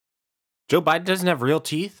Joe Biden doesn't have real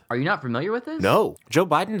teeth? Are you not familiar with this? No. Joe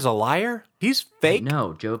Biden's a liar? He's fake?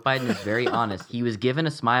 No, Joe Biden is very honest. He was given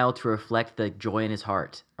a smile to reflect the joy in his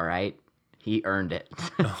heart, all right? He earned it.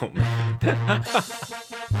 Oh, man.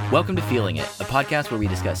 Welcome to Feeling It, a podcast where we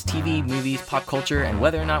discuss TV, movies, pop culture, and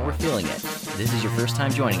whether or not we're feeling it. If this is your first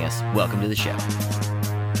time joining us, welcome to the show.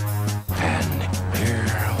 And here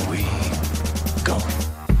we go.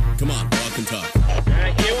 Come on, walk and talk. All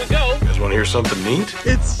right, here we go. You guys want to hear something neat?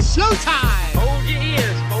 It's showtime. Hold your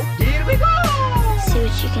ears, folks. Here we go. See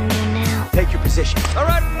what you can do now. Take your position. All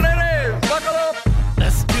right, ladies, buckle up.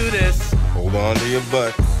 Let's do this. Hold on to your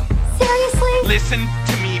butts. Seriously? Listen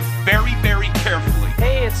to me very, very carefully.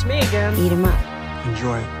 Hey, it's me again. Eat 'em up.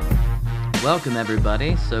 Enjoy. Welcome,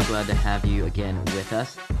 everybody. So glad to have you again with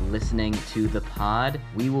us, listening to the pod.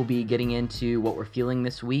 We will be getting into what we're feeling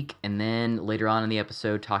this week, and then later on in the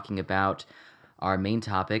episode, talking about our main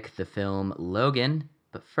topic, the film Logan.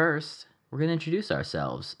 But first, we're going to introduce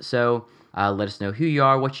ourselves. So let us know who you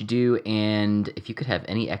are, what you do, and if you could have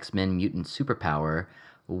any X-Men mutant superpower,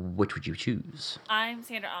 which would you choose? I'm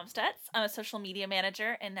Sandra Omstutz. I'm a social media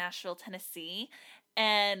manager in Nashville, Tennessee.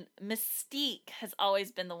 And Mystique has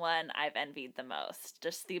always been the one I've envied the most.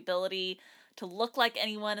 Just the ability to look like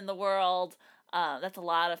anyone in the world. That's a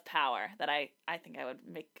lot of power that I think I would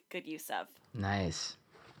make good use of. Nice.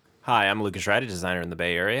 Hi, I'm Lucas Wright, a designer in the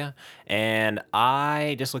Bay Area, and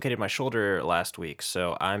I dislocated my shoulder last week,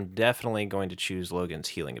 so I'm definitely going to choose Logan's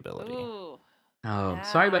healing ability. Ooh. Oh, Yeah.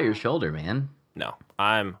 sorry about your shoulder, man. No,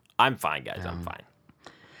 I'm fine, guys. I'm fine.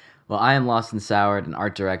 Well, I am Lost and Soured, an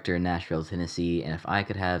art director in Nashville, Tennessee, and if I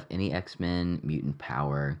could have any X-Men mutant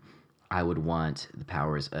power, I would want the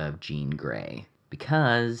powers of Jean Grey.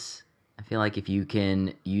 Because I feel like if you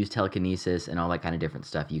can use telekinesis and all that kind of different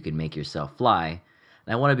stuff, you can make yourself fly.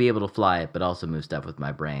 And I want to be able to fly, but also move stuff with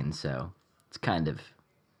my brain, so it's kind of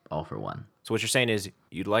all for one. So what you're saying is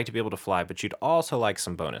you'd like to be able to fly, but you'd also like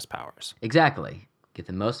some bonus powers. Exactly. Get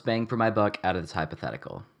the most bang for my buck out of this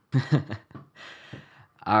hypothetical.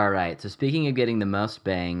 All right, so speaking of getting the most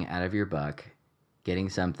bang out of your buck, getting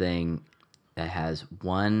something that has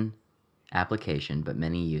one application but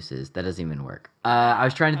many uses, that doesn't even work. I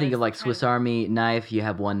was trying to think of like Swiss Army knife. You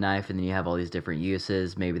have one knife and then you have all these different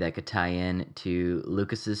uses. Maybe that could tie in to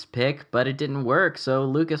Lucas's pick, but it didn't work. So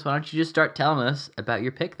Lucas, why don't you just start telling us about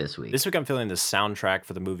your pick this week? This week I'm feeling the soundtrack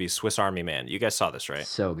for the movie Swiss Army Man. You guys saw this, right?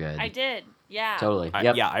 So good. I did. Yeah. Totally.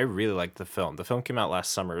 Yep. Yeah, I really liked the film. The film came out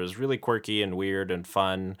last summer. It was really quirky and weird and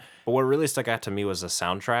fun. But what really stuck out to me was the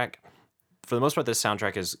soundtrack. For the most part, this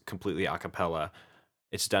soundtrack is completely a cappella.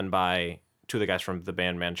 It's done by two of the guys from the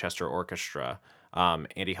band Manchester Orchestra,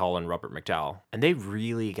 Andy Hall and Robert McDowell. And they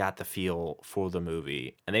really got the feel for the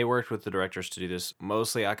movie. And they worked with the directors to do this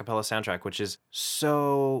mostly a cappella soundtrack, which is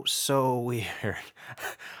so weird.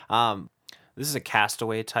 This is a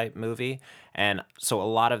Castaway type movie, and so a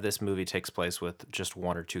lot of this movie takes place with just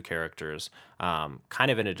one or two characters,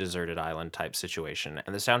 kind of in a deserted island type situation.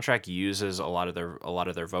 And the soundtrack uses a lot of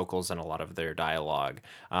their vocals and a lot of their dialogue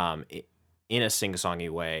in a sing-songy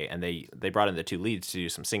way, and they brought in the two leads to do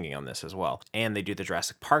some singing on this as well. And they do the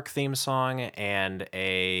Jurassic Park theme song and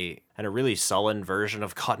a really sullen version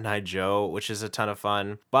of Cotton Eye Joe, which is a ton of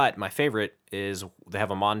fun. But my favorite is they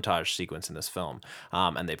have a montage sequence in this film,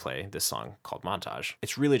 and they play this song called Montage.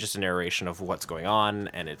 It's really just a narration of what's going on,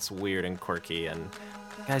 and it's weird and quirky, and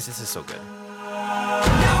guys, this is so good.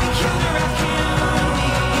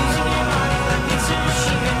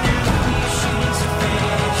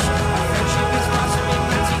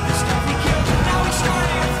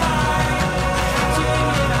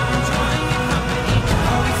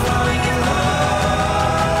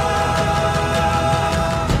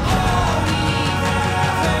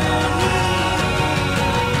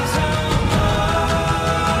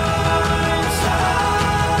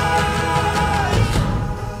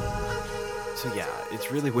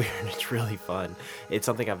 Really weird. It's really fun. It's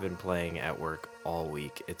something I've been playing at work all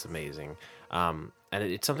week. It's amazing. And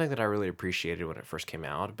it's something that I really appreciated when it first came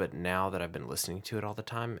out, but now that I've been listening to it all the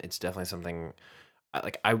time, it's definitely something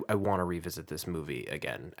I want to revisit this movie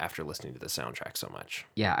again after listening to the soundtrack so much.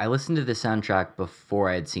 Yeah, I listened to the soundtrack before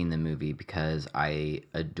I had seen the movie because I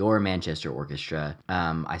adore Manchester Orchestra.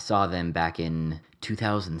 I saw them back in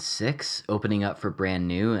 2006 opening up for Brand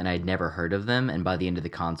New, and I'd never heard of them, and by the end of the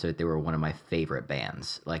concert they were one of my favorite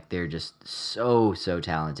bands. Like, they're just so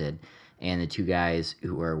talented, and the two guys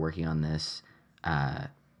who are working on this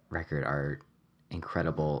record are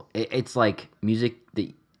incredible. It's like music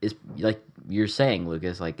that is, like you're saying,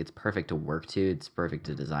 Lucas, like, it's perfect to work to, it's perfect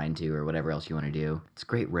to design to, or whatever else you want to do. It's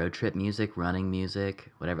great road trip music, running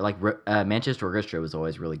music, whatever. Like Manchester Orchestra was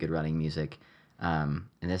always really good running music. And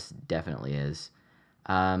this definitely is.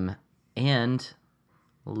 And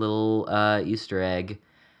a little Easter egg.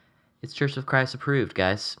 It's Church of Christ approved,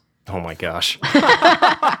 guys. Oh my gosh. And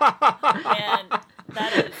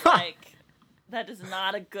that is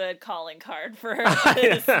not a good calling card for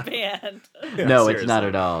this band. Yeah, no, seriously. it's not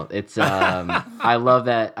at all. It's I love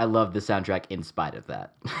that. I love the soundtrack in spite of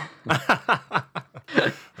that.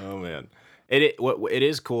 Oh man, it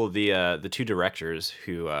is cool. The two directors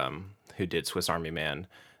who did Swiss Army Man,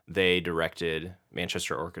 they directed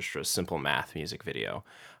Manchester Orchestra's Simple Math music video,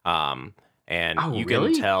 and Oh, you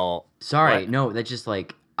really? can tell. Sorry, What? no, that's just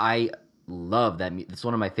like I love that. It's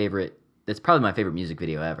one of my favorite. That's probably my favorite music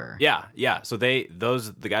video ever. Yeah. So the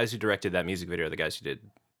guys who directed that music video are the guys who did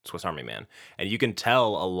Swiss Army Man, and you can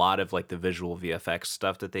tell a lot of like the visual VFX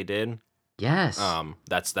stuff that they did. Yes.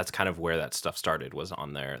 That's kind of where that stuff started, was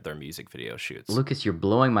on their music video shoots. Lucas, you're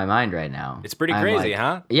blowing my mind right now. It's pretty I'm crazy, like-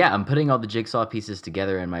 huh? Yeah, I'm putting all the jigsaw pieces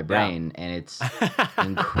together in my brain, and it's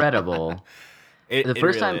incredible. It The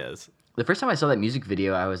first really time- is. The first time I saw that music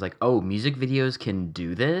video, I was like, "Oh, music videos can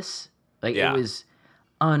do this!" Like Yeah. it was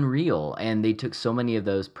unreal, and they took so many of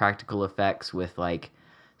those practical effects with like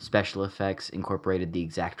special effects, incorporated the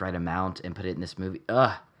exact right amount, and put it in this movie.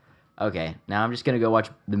 Ugh. Okay, now I'm just gonna go watch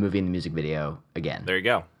the movie and the music video again. There you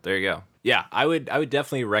go. Yeah, I would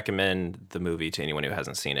definitely recommend the movie to anyone who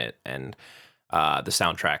hasn't seen it, and the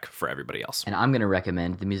soundtrack for everybody else. And I'm gonna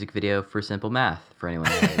recommend the music video for Simple Math for anyone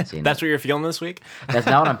who hasn't seen That's it. what you're feeling this week? That's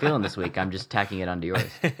not what I'm feeling this week. I'm just tacking it onto yours.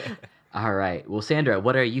 All right. Well, Sandra,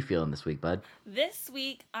 what are you feeling this week, bud? This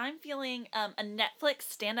week, I'm feeling a Netflix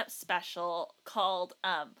stand-up special called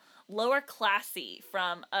Lower Classy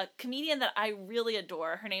from a comedian that I really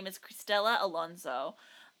adore. Her name is Cristela Alonso.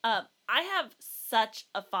 I have such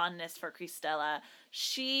a fondness for Cristela.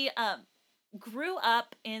 She grew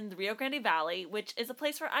up in the Rio Grande Valley, which is a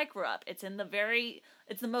place where I grew up. It's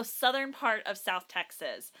the most southern part of South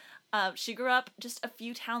Texas. She grew up just a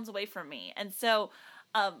few towns away from me. And so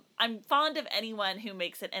I'm fond of anyone who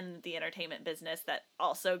makes it in the entertainment business that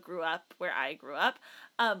also grew up where I grew up.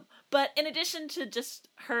 But in addition to just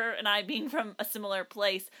her and I being from a similar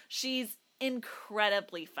place, she's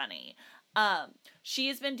incredibly funny. She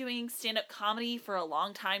has been doing stand-up comedy for a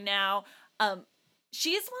long time now.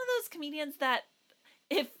 She is one of those comedians that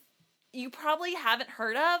if you probably haven't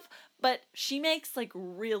heard of, but she makes like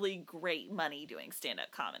really great money doing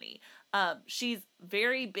stand-up comedy. She's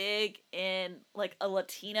very big in like a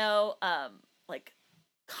Latino like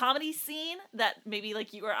comedy scene that maybe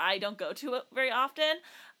like you or I don't go to it very often.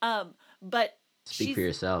 But Speak for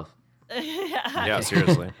yourself. Yeah,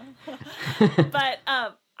 seriously. But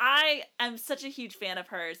I am such a huge fan of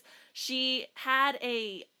hers. She had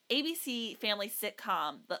a ABC family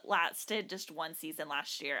sitcom that lasted just one season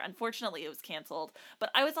last year. Unfortunately, it was canceled, but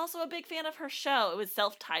I was also a big fan of her show. It was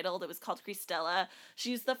self-titled. It was called Cristela.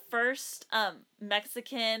 She's the first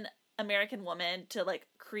Mexican American woman to like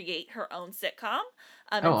create her own sitcom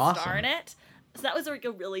and awesome. star in it. So that was like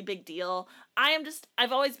a really big deal.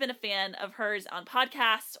 I've always been a fan of hers on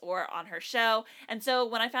podcasts or on her show. And so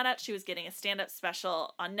when I found out she was getting a stand-up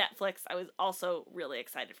special on Netflix, I was also really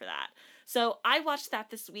excited for that. So I watched that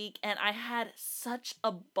this week and I had such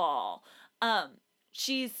a ball. I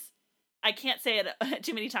can't say it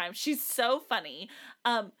too many times. She's so funny.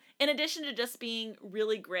 In addition to just being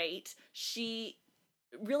really great, she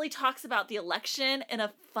really talks about the election in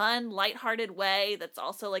a fun, lighthearted way that's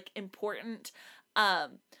also like important.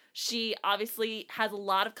 She obviously has a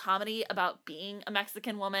lot of comedy about being a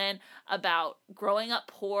Mexican woman, about growing up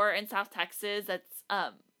poor in South Texas. That's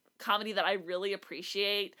comedy that I really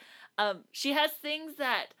appreciate. She has things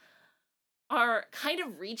that are kind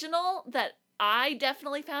of regional that I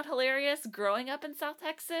definitely found hilarious growing up in South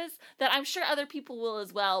Texas, that I'm sure other people will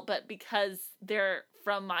as well, but because they're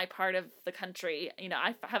from my part of the country, you know,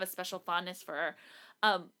 I have a special fondness for her.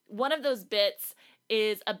 One of those bits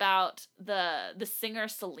is about the singer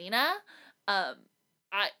Selena.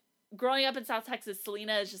 Growing up in South Texas,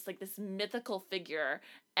 Selena is just like this mythical figure,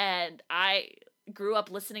 and I grew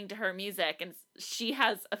up listening to her music, and she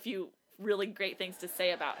has a few really great things to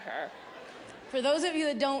say about her. For those of you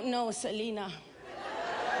that don't know Selena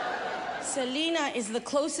is the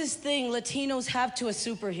closest thing Latinos have to a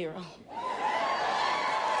superhero.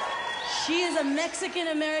 She is a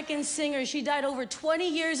Mexican-American singer. She died over 20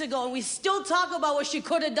 years ago, and we still talk about what she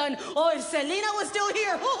could have done. Oh, if Selena was still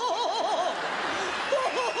here.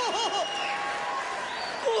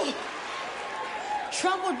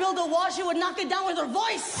 Trump would build a wall, she would knock it down with her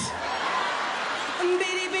voice.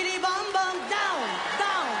 Bitty, bitty, bum, bum, down,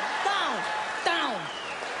 down, down, down,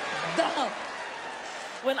 down.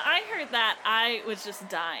 When I heard that, I was just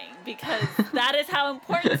dying because that is how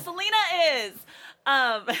important Selena is.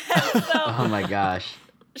 So Oh my gosh.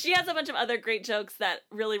 she has a bunch of other great jokes that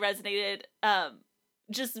really resonated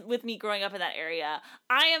just with me growing up in that area.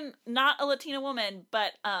 I am not a Latina woman,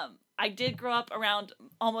 but I did grow up around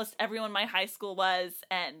almost everyone in my high school was,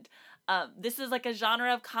 and this is like a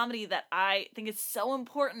genre of comedy that I think is so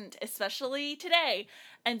important, especially today.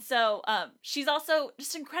 And so she's also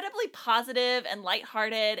just incredibly positive and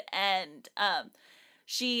lighthearted, and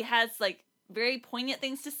she has like very poignant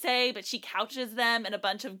things to say, but she couches them in a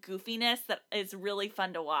bunch of goofiness that is really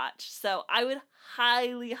fun to watch. So I would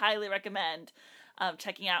highly, highly recommend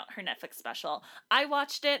checking out her Netflix special. I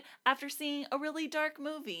watched it after seeing a really dark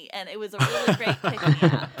movie, and it was a really great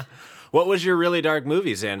pick-me-up. What was your really dark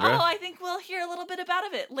movie, Sandra? Oh, I think we'll hear a little bit about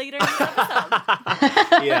it later in the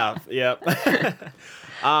episode.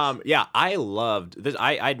 Yeah, I loved this.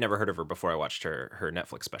 I'd never heard of her before I watched her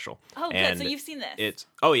Netflix special. Oh, good. And So you've seen this.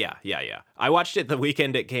 Yeah. I watched it the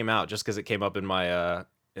weekend it came out just because it came up in my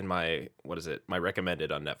my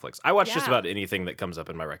recommended on Netflix. I watch just Yeah. about anything that comes up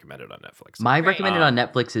in my recommended on Netflix. My Right. recommended on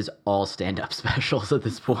Netflix is all stand-up specials at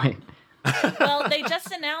this point. Well, they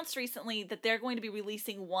just announced recently that they're going to be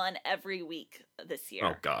releasing one every week this year.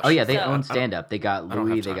 Oh gosh. Oh yeah, they So- own stand-up. They got I don't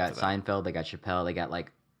Louis, have they time got for that. Seinfeld, they got Chappelle, they got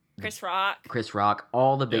like Chris Rock. Chris Rock,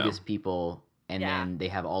 all the Yeah. biggest people, and Yeah. then they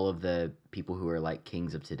have all of the people who are like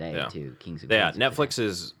kings of today Yeah. too. Kings of Yeah, queens of Netflix today.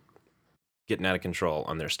 is getting out of control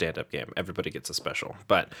on their stand-up game. Everybody gets a special.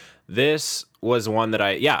 But this was one that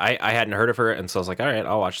I hadn't heard of her, and so I was like, all right,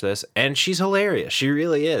 I'll watch this. And she's hilarious. She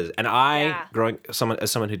really is. And I, Yeah.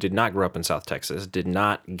 as someone who did not grow up in South Texas, did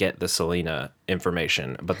not get the Selena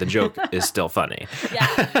information, but the joke is still funny.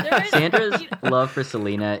 Yeah. There is, Sandra's you- love for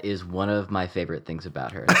Selena is one of my favorite things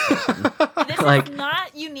about her. this like- is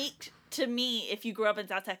not unique to me if you grew up in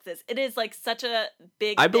South Texas. It is like such a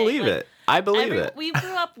big I thing. believe Like, it. I believe it. We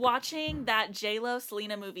grew up watching that J-Lo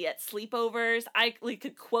Selena movie at sleepovers. I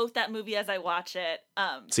could quote that movie as I watch it.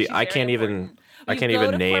 See, she's I very can't even- important. I We can't go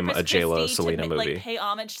even to name Corpus a J-Lo Christi Selena to, movie. Like, pay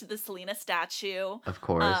homage to the Selena statue. Of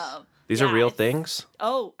course. These are Yeah, real it's- things.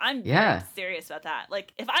 Oh, I'm Yeah. very serious about that.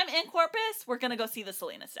 Like, if I'm in Corpus, we're gonna go see the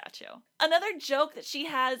Selena statue. Another joke that she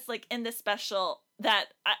has, like, in this special that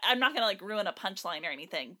I'm not gonna like ruin a punchline or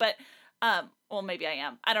anything, but well, maybe I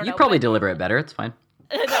am. I don't know. You probably but- deliver it better. It's fine.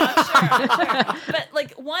 No, I'm sure. But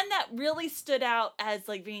like one that really stood out as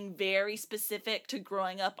like being very specific to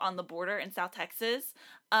growing up on the border in South Texas,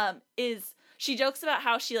 is she jokes about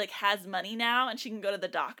how she like has money now and she can go to the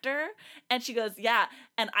doctor, and she goes, yeah,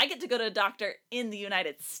 and I get to go to a doctor in the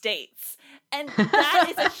United States. And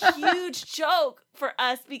that is a huge joke for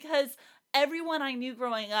us because everyone I knew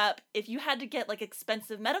growing up, if you had to get like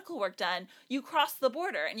expensive medical work done, you crossed the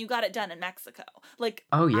border and you got it done in Mexico. Like,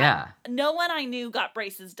 Oh yeah. no one I knew got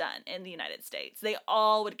braces done in the United States. They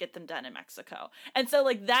all would get them done in Mexico. And so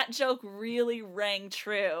like that joke really rang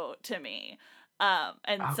true to me.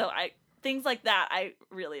 And Oh. so things like that I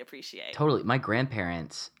really appreciate. Totally. My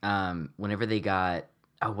grandparents, whenever they got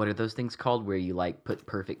what are those things called where you like put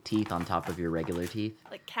perfect teeth on top of your regular teeth?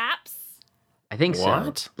 Like caps? I think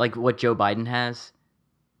What? so. Like what Joe Biden has.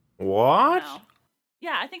 What? No.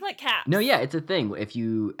 Yeah, I think like caps. No, yeah, it's a thing. If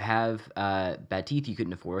you have bad teeth, you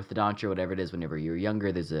couldn't afford orthodontia or whatever it is whenever you were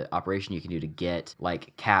younger, there's an operation you can do to get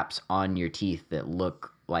like caps on your teeth that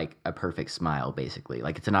look like a perfect smile, basically.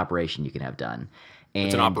 Like it's an operation you can have done. And,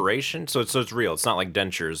 It's an operation, so it's real. It's not like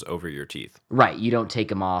dentures over your teeth. Right, you don't take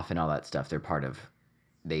them off and all that stuff. They're part of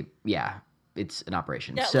it's an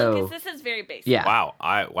operation. Yeah, so Lucas, this is very basic. yeah.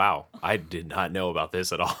 Wow. I did not know about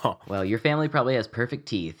this at all. Well, your family probably has perfect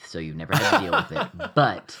teeth, so you've never had to deal with it.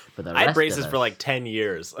 But for the I rest had braces of for us, like 10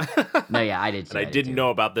 years. no, yeah, I did too. and I did didn't too. know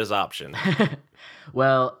about this option.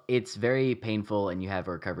 Well, it's very painful and you have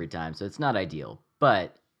a recovery time, so it's not ideal.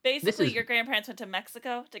 But Basically, is- your grandparents went to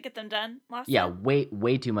Mexico to get them done last yeah, time?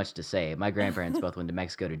 way too much to say. My grandparents both went to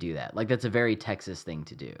Mexico to do that. Like that's a very Texas thing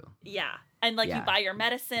to do. Yeah. And like Yeah. you buy your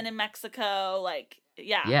medicine in Mexico, like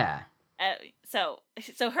yeah. Yeah.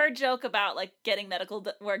 So her joke about like getting medical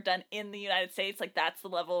work done in the United States, like that's the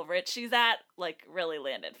level of rich she's at, like really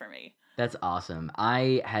landed for me. That's awesome.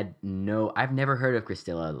 I've never heard of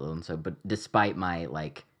Cristela Alonso, but despite my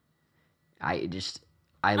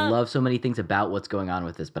I love so many things about what's going on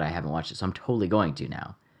with this, but I haven't watched it, so I'm totally going to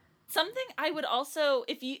now. Something I would also,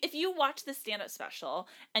 if you watch the stand-up special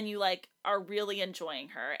and you like are really enjoying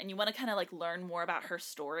her and you want to kind of like learn more about her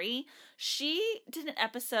story, she did an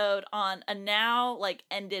episode on a now like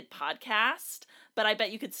ended podcast, but I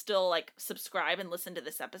bet you could still like subscribe and listen to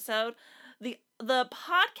this episode. The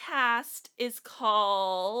podcast is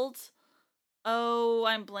called Oh,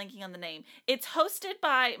 I'm blanking on the name. It's hosted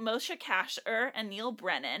by Moshe Kasher and Neil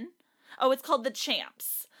Brennan. Oh, it's called The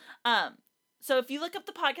Champs. So if you look up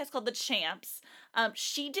the podcast called The Champs,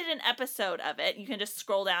 she did an episode of it. You can just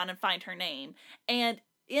scroll down and find her name. And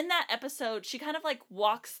in that episode, she kind of like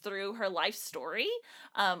walks through her life story,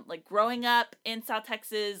 like growing up in South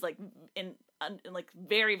Texas, like in like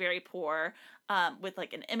very, very poor, with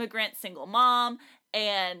like an immigrant single mom,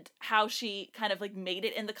 and how she kind of like made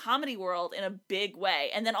it in the comedy world in a big way.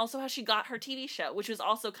 And then also how she got her TV show, which was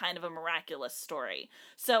also kind of a miraculous story.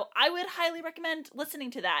 So I would highly recommend listening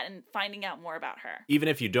to that and finding out more about her. Even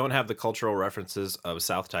if you don't have the cultural references of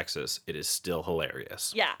South Texas, it is still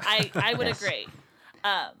hilarious. Yeah, I would agree.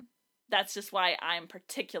 That's just why I'm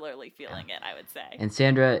particularly feeling it, I would say. And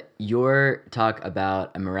Sandra, your talk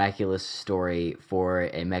about a miraculous story for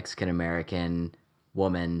a Mexican-American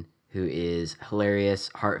woman who is hilarious,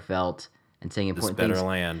 heartfelt, and saying important This better things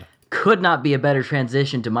land. could not be a better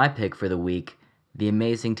transition to my pick for the week, the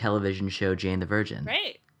amazing television show Jane the Virgin.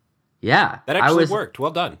 Great. Yeah. That actually worked.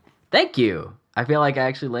 Well done. Thank you. I feel like I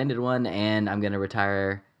actually landed one, and I'm going to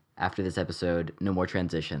retire after this episode. No more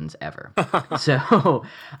transitions ever. So,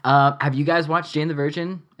 have you guys watched Jane the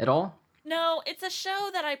Virgin at all? No, it's a show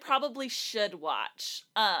that I probably should watch.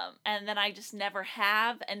 And then I just never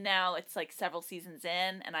have, and now it's like several seasons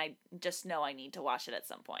in, and I just know I need to watch it at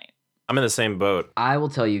some point. I'm in the same boat. I will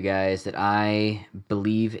tell you guys that I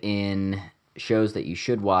believe in shows that you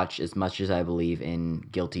should watch as much as I believe in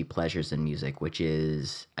guilty pleasures in music, which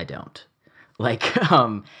is I don't. Like,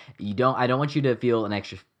 I don't want you to feel an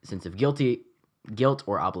extra sense of guilt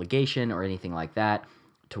or obligation or anything like that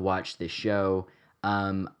to watch this show.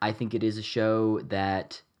 I think it is a show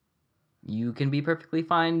that you can be perfectly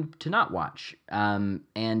fine to not watch. And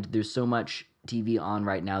there's so much TV on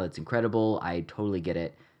right now that's incredible. I totally get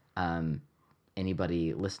it.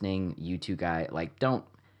 Anybody listening, you two guys, like, don't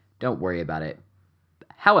worry about it.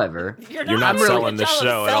 However, You're not selling the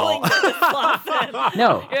show at all.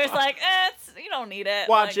 No. You're just like, you don't need it.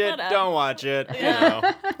 Watch Like, it, whatever. don't watch it.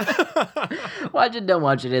 Yeah. Watch it, don't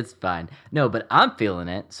watch it, it's fine. No, but I'm feeling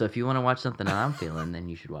it, so if you want to watch something that I'm feeling, then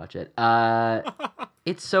you should watch it.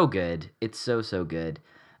 It's so good. It's so good.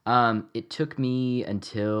 It took me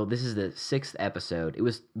until, this is the 6th episode. It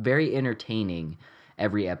was very entertaining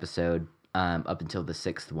every episode up until the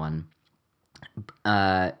 6th one.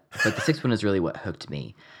 But the 6th one is really what hooked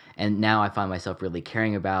me. And now I find myself really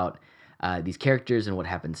caring about these characters and what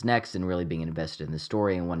happens next, and really being invested in the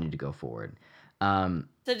story and wanting to go forward. So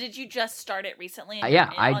did you just start it recently?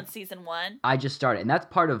 On season 1? I just started, and that's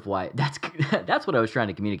part of why that's what I was trying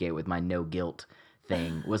to communicate with my no guilt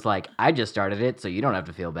thing. Was like, I just started it, so you don't have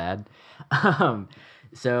to feel bad. But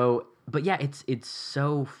yeah, it's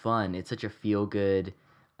so fun. It's such a feel good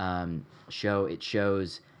show. It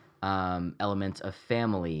shows elements of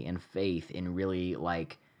family and faith in really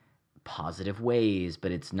like positive ways,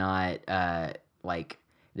 but it's not like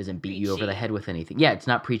it doesn't beat you over the head with anything. Yeah, it's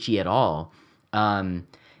not preachy at all.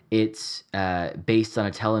 It's based on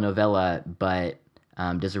a telenovela, but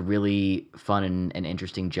does a really fun and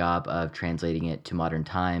interesting job of translating it to modern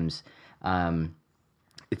times.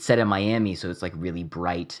 It's set in Miami, so it's like really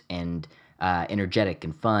bright and energetic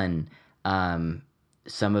and fun.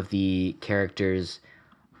 Some of the characters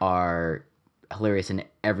are hilarious in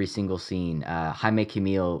every single scene. Jaime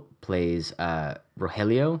Camil plays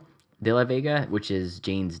Rogelio de la Vega, which is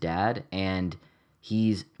Jane's dad, and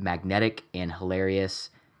he's magnetic and hilarious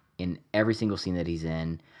in every single scene that he's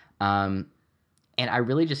in. And I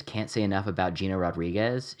really just can't say enough about Gina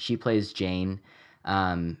Rodriguez. She plays Jane,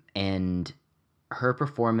 and her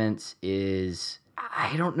performance is,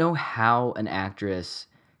 I don't know how an actress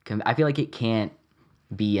can, I feel like it can't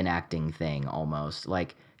be an acting thing almost.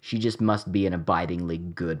 Like, she just must be an abidingly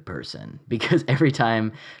good person, because every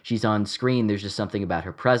time she's on screen, there's just something about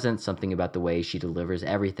her presence, something about the way she delivers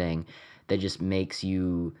everything that just makes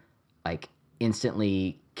you like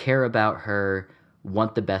instantly care about her,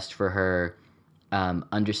 want the best for her,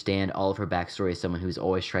 understand all of her backstory as someone who's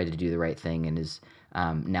always tried to do the right thing and is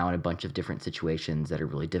now in a bunch of different situations that are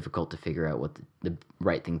really difficult to figure out what the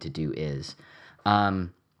right thing to do is.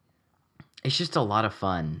 It's just a lot of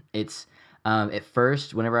fun. It's at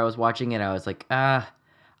first, whenever I was watching it, I was like, I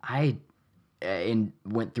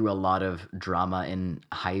went through a lot of drama in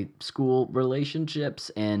high school relationships,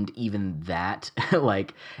 and even that,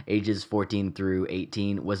 like ages 14 through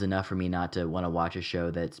 18, was enough for me not to want to watch a show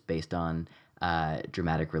that's based on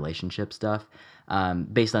dramatic relationship stuff.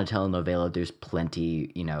 Based on a telenovela, there's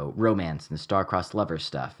plenty, romance and star-crossed lover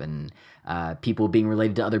stuff, and people being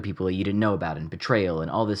related to other people that you didn't know about, and betrayal, and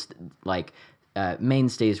all this, like,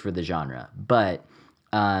 mainstays for the genre. But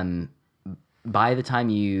by the time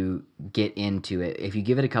you get into it, if you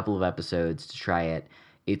give it a couple of episodes to try it,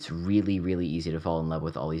 it's really, really easy to fall in love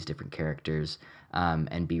with all these different characters,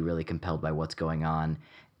 and be really compelled by what's going on.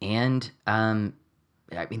 And I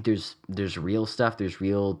mean, there's real stuff, there's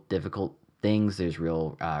real difficult things, there's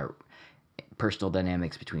real personal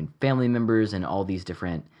dynamics between family members, and all these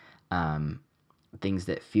different things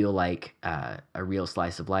that feel like a real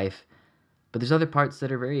slice of life. But there's other parts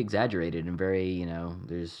that are very exaggerated and very,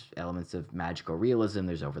 there's elements of magical realism,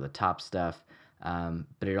 there's over the top stuff,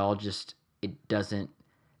 but it doesn't,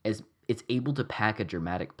 it's able to pack a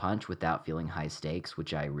dramatic punch without feeling high stakes,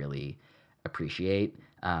 which I really appreciate.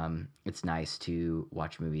 It's nice to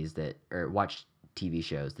watch watch TV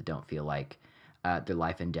shows that don't feel like they're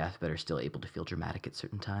life and death, but are still able to feel dramatic at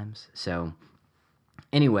certain times. So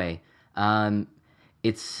anyway,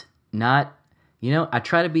 it's not, I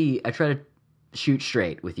try to shoot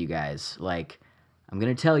straight with you guys. Like, I'm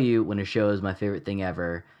going to tell you when a show is my favorite thing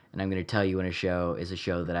ever, and I'm going to tell you when a show is a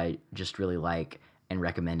show that I just really like and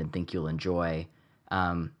recommend and think you'll enjoy,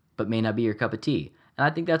 but may not be your cup of tea. And I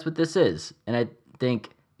think that's what this is. And I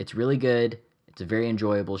think it's really good. It's a very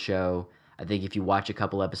enjoyable show. I think if you watch a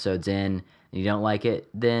couple episodes in and you don't like it,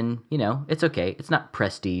 then, it's okay. It's not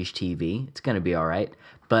prestige TV. It's going to be all right.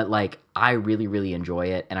 But, like, I really, really enjoy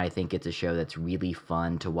it, and I think it's a show that's really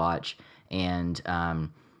fun to watch, and kind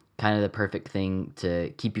of the perfect thing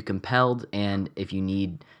to keep you compelled. And if you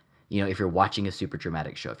need, if you're watching a super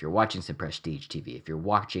dramatic show, if you're watching some prestige TV, if you're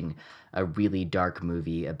watching a really dark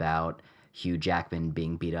movie about Hugh Jackman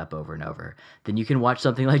being beat up over and over, then you can watch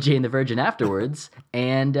something like Jane the Virgin afterwards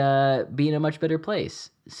and be in a much better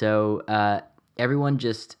place. So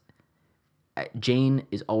Jane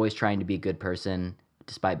is always trying to be a good person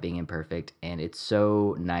despite being imperfect, and it's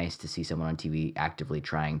so nice to see someone on TV actively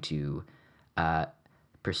trying to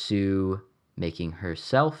pursue making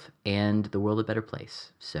herself and the world a better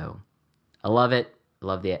place. So I love it. I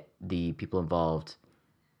love the people involved.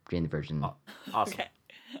 Jane the Virgin. Awesome. Okay.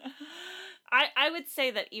 I would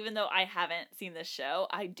say that even though I haven't seen this show,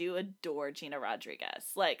 I do adore Gina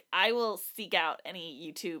Rodriguez. Like, I will seek out any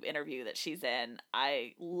YouTube interview that she's in.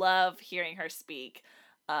 I love hearing her speak.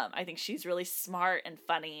 I think she's really smart and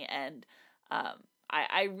funny, and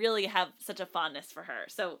I really have such a fondness for her.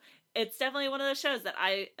 So it's definitely one of those shows that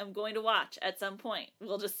I am going to watch at some point.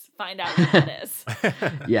 We'll just find out when it is.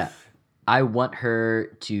 Yeah. I want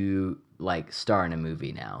her to, like, star in a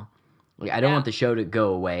movie now. Like, I don't want the show to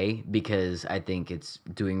go away because I think it's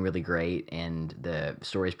doing really great and the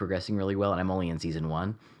story's progressing really well, and I'm only in season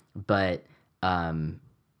 1. But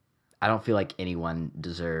I don't feel like anyone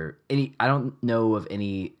I don't know of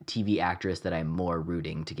any TV actress that I'm more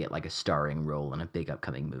rooting to get, like, a starring role in a big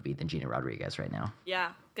upcoming movie than Gina Rodriguez right now.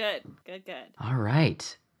 Yeah, good. All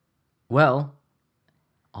right. Well,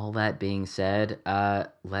 all that being said,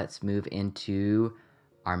 let's move into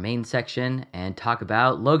our main section and talk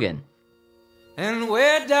about Logan. And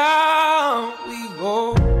where down we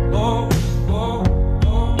go, go, go,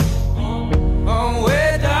 go, go. Oh,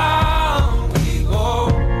 where down we go,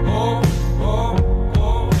 go, go,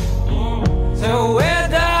 go, go. So where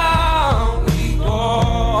down we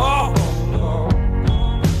go,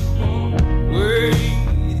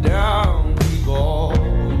 way down we go.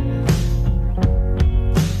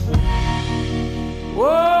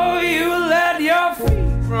 Oh, you let your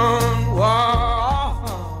feet run wild.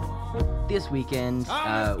 This weekend,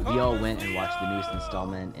 we all went and watched the newest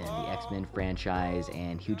installment in the X-Men franchise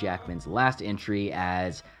and Hugh Jackman's last entry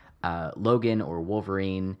as Logan, or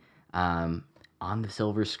Wolverine, on the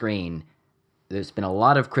silver screen. There's been a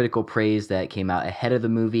lot of critical praise that came out ahead of the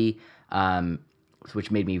movie, which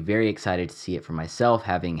made me very excited to see it for myself,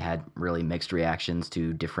 having had really mixed reactions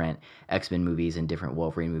to different X-Men movies and different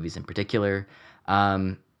Wolverine movies in particular.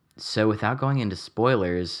 So without going into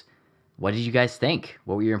spoilers, what did you guys think?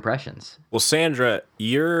 What were your impressions? Well, Sandra,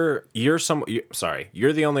 you're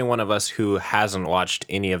the only one of us who hasn't watched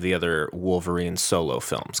any of the other Wolverine solo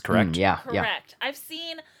films, correct? Yeah. Correct. I've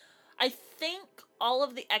seen, I think, all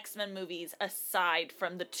of the X-Men movies aside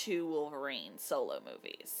from the 2 Wolverine solo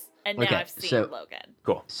movies. And now I've seen Logan.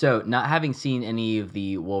 Cool. So, not having seen any of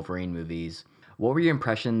the Wolverine movies, what were your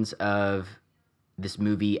impressions of this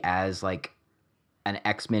movie as, like, an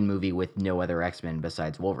X-Men movie with no other X-Men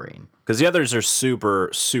besides Wolverine? Because the others are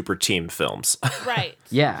super, super team films. Right.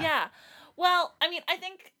 Yeah. Well, I mean, I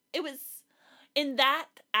think it was, in that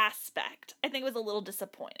aspect, I think it was a little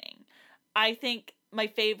disappointing. I think my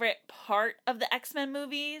favorite part of the X-Men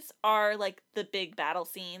movies are, like, the big battle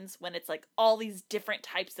scenes when it's, like, all these different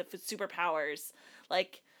types of superpowers,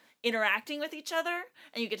 like, interacting with each other,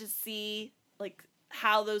 and you get to see, like,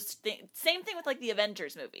 how those same thing with like the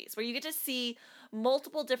Avengers movies, where you get to see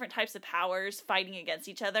multiple different types of powers fighting against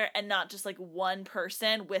each other, and not just like one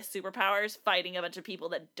person with superpowers fighting a bunch of people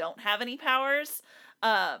that don't have any powers.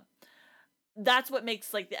 That's what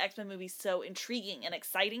makes like the X-Men movies so intriguing and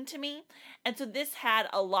exciting to me. And so this had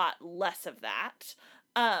a lot less of that.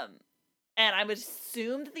 And I would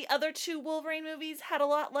assume that the other two Wolverine movies had a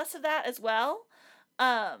lot less of that as well.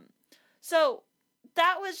 So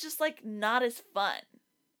that was just like not as fun.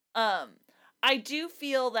 I do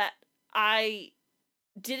feel that I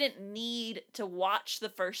didn't need to watch the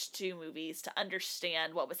first two movies to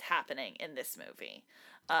understand what was happening in this movie.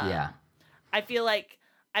 Yeah. I feel like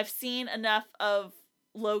I've seen enough of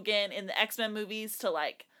Logan in the X-Men movies to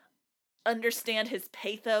like understand his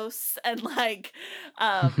pathos, and like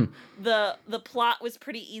the plot was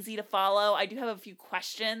pretty easy to follow. I do have a few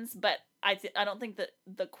questions, but I don't think that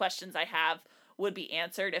the questions I have would be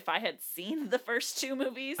answered if I had seen the first two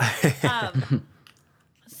movies.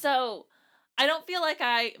 So I don't feel like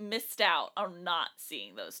I missed out on not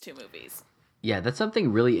seeing those two movies. Yeah, that's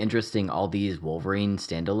something really interesting all these Wolverine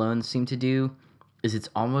standalones seem to do, is it's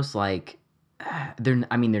almost like they're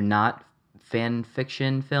not fan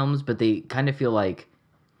fiction films, but they kind of feel like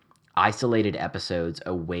isolated episodes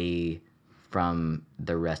away from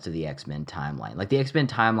the rest of the X-Men timeline. Like the X-Men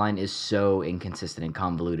timeline is so inconsistent and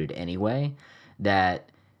convoluted anyway that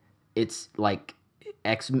it's like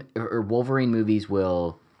X-Men or Wolverine movies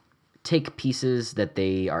will take pieces that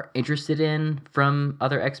they are interested in from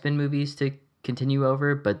other X-Men movies to continue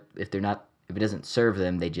over, but if it doesn't serve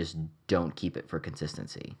them, they just don't keep it for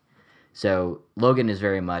consistency. So Logan is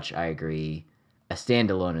very much, I agree, a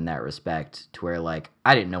standalone in that respect, to where like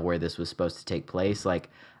I didn't know where this was supposed to take place. Like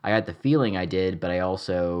I got the feeling I did, but I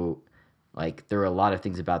also like there were a lot of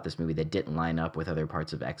things about this movie that didn't line up with other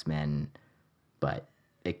parts of X-Men, but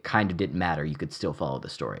it kind of didn't matter. You could still follow the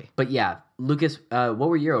story. But yeah, Lucas, what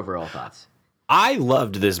were your overall thoughts? I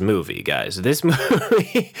loved this movie, guys. This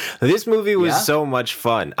movie was so much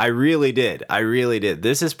fun. I really did.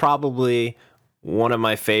 This is probably one of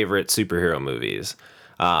my favorite superhero movies.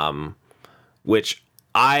 Which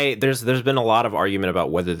there's been a lot of argument about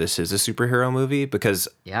whether this is a superhero movie, because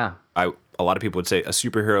a lot of people would say a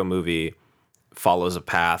superhero movie follows a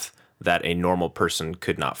path that a normal person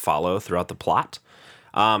could not follow throughout the plot.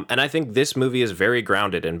 And I think this movie is very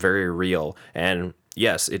grounded and very real. And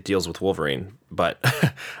yes, it deals with Wolverine, but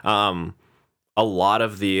a lot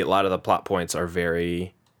of the plot points are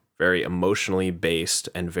very, very emotionally based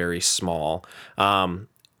and very small. And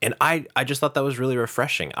I just thought that was really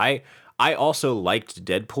refreshing. I also liked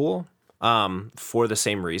Deadpool for the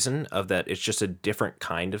same reason, of that it's just a different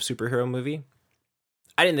kind of superhero movie.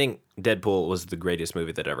 I didn't think Deadpool was the greatest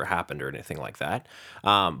movie that ever happened or anything like that.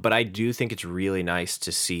 But I do think it's really nice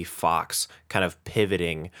to see Fox kind of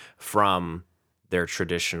pivoting from their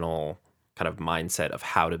traditional kind of mindset of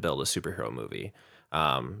how to build a superhero movie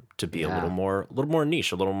to be a little more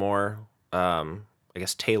niche, a little more, I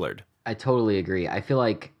guess, tailored. I totally agree. I feel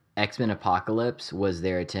like X-Men Apocalypse was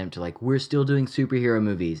their attempt to like, we're still doing superhero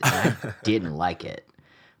movies, and I didn't like it.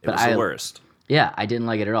 But it was the worst. Yeah, I didn't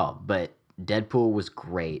like it at all. But Deadpool was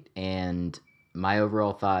great, and my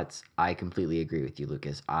overall thoughts, I completely agree with you,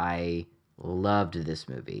 Lucas. I loved this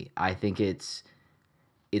movie. I think it's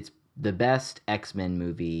the best X-Men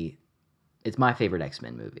movie. It's my favorite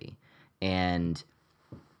X-Men movie. And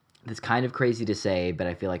it's kind of crazy to say, but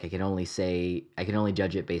I feel like I can only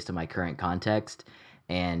judge it based on my current context.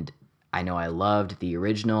 And I know I loved the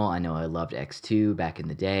original. I know I loved X2 back in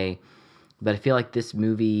the day. But I feel like this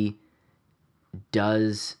movie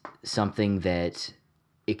does something that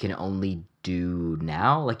it can only do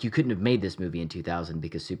now. Like, you couldn't have made this movie in 2000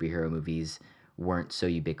 because superhero movies weren't so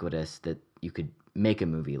ubiquitous that you could make a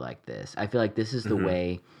movie like this. I feel like this is the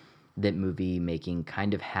way that movie making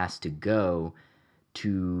kind of has to go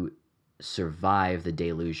to survive the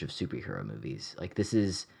deluge of superhero movies. Like, this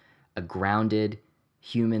is a grounded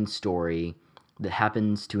human story that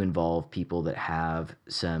happens to involve people that have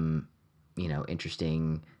some,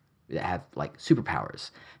 interesting, that have like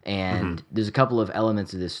superpowers. And there's a couple of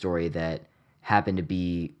elements of this story that happen to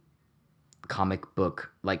be comic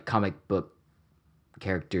book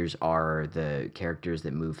characters are the characters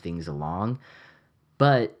that move things along,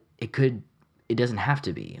 but it doesn't have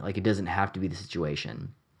to be. Like, it doesn't have to be the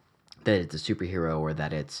situation that it's a superhero or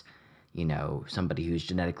that it's, somebody who's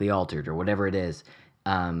genetically altered or whatever it is.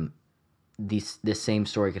 This same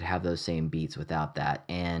story could have those same beats without that.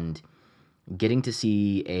 And getting to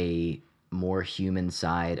see a more human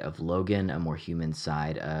side of Logan, a more human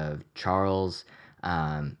side of Charles,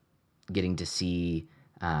 getting to see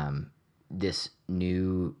this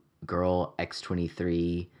new girl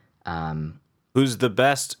X-23. Who's the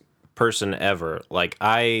best person ever. Like,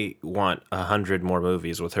 I want 100 more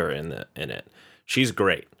movies with her in it. She's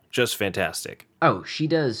great. Just fantastic. Oh, she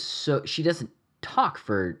doesn't talk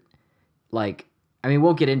for, like, I mean,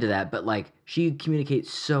 we'll get into that, but, like, she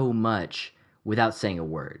communicates so much without saying a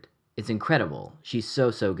word. It's incredible. She's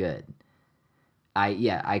so good.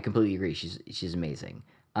 I completely agree. She's amazing.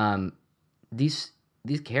 These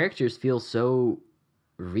characters feel so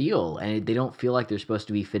real, and they don't feel like they're supposed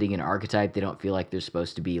to be fitting an archetype. They don't feel like they're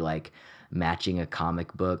supposed to be like matching a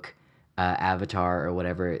comic book avatar or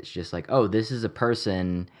whatever. It's just like, oh, this is a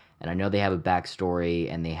person, and I know they have a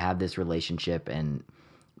backstory, and they have this relationship, and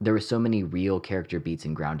there were so many real character beats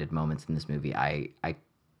and grounded moments in this movie. I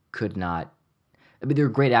could not. I mean, there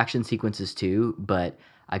were great action sequences too, but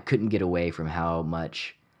I couldn't get away from how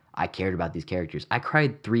much I cared about these characters. I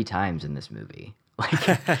cried 3 times in this movie. Like,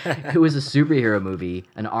 it was a superhero movie,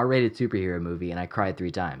 an R-rated superhero movie, and I cried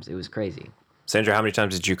 3 times. It was crazy. Sandra, how many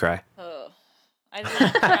times did you cry? Oh, I did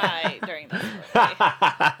not cry during this movie.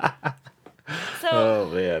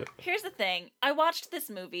 So, man. Here's the thing. I watched this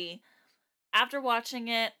movie. After watching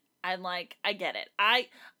it, I'm like, I get it. I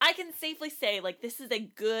can safely say, like, this is a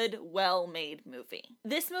good, well-made movie.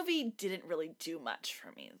 This movie didn't really do much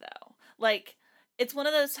for me, though. Like, it's one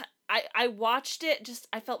of those, I watched it, just,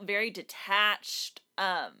 I felt very detached.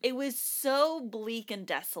 It was so bleak and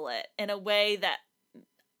desolate in a way that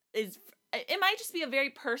is, it might just be a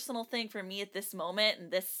very personal thing for me at this moment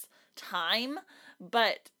and this time,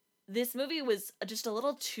 but this movie was just a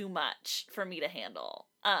little too much for me to handle.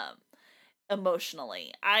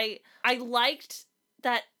 Emotionally. I liked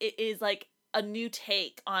that it is like a new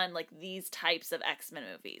take on like these types of X-Men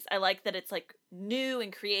movies. I like that it's like new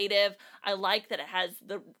and creative. I like that it has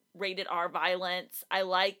the rated R violence. I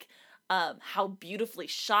like how beautifully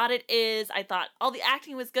shot it is. I thought all the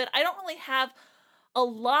acting was good. I don't really have a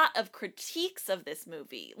lot of critiques of this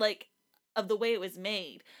movie, like of the way it was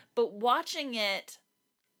made, but watching it,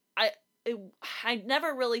 I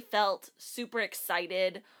never really felt super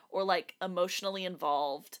excited or like emotionally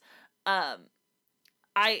involved.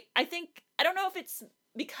 I think, I don't know if it's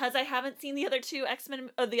because I haven't seen the other 2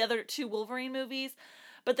 X-Men or the other 2 Wolverine movies,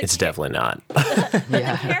 but it's definitely not.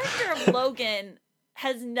 The character of Logan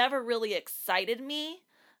has never really excited me.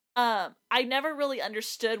 I never really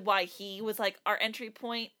understood why he was like our entry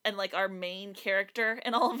point and like our main character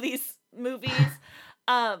in all of these movies.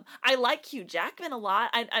 I like Hugh Jackman a lot.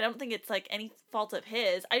 I don't think it's like any fault of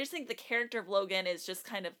his. I just think the character of Logan is just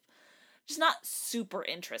kind of just not super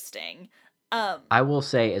interesting. I will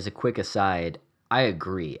say, as a quick aside, I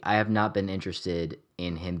agree. I have not been interested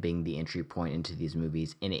in him being the entry point into these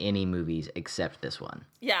movies, in any movies except this one.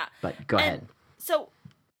 Yeah. But go ahead. So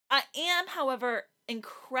I am, however,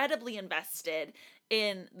 incredibly invested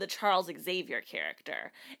in the Charles Xavier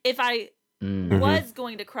character. If I was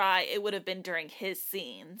going to cry, it would have been during his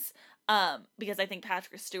scenes, because I think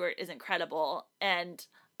Patrick Stewart is incredible, and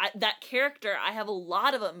that character I have a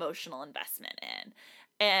lot of emotional investment in,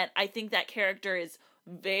 and I think that character is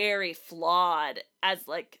very flawed as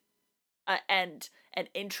like and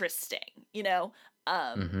interesting, you know.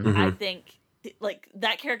 I think like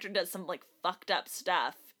that character does some like fucked up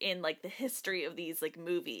stuff in like the history of these like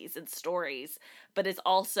movies and stories, but is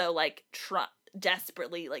also like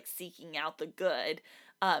desperately like seeking out the good,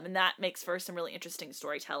 and that makes for some really interesting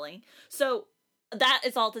storytelling. So that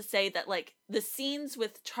is all to say that like the scenes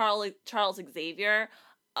with Charles Xavier,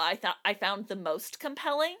 I found the most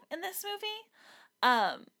compelling in this movie.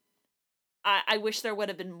 I wish there would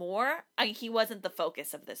have been more. He wasn't the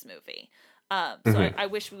focus of this movie, so I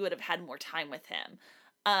wish we would have had more time with him.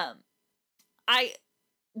 I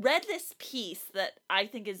read this piece that I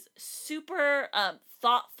think is super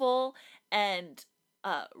thoughtful and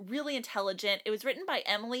really intelligent. It was written by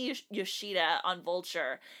Emily Yoshida on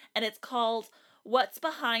Vulture, and it's called "What's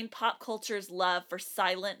Behind Pop Culture's Love for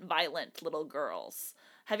Silent, Violent Little Girls."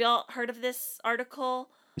 Have y'all heard of this article?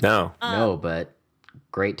 No. No, but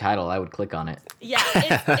great title. I would click on it. Yeah,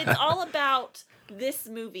 it's all about this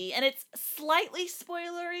movie, and it's slightly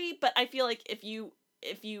spoilery, but I feel like if you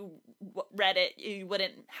read it, you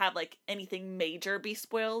wouldn't have like anything major be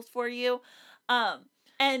spoiled for you.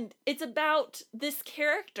 And it's about this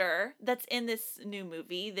character that's in this new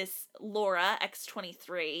movie, this Laura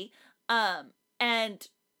X-23, and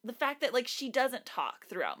the fact that like she doesn't talk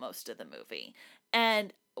throughout most of the movie,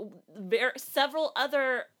 and several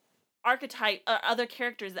other other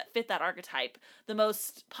characters that fit that archetype. The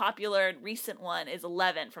most popular and recent one is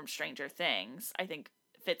Eleven from Stranger Things. I think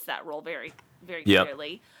fits that role very, very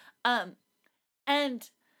clearly. And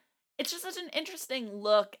it's just such an interesting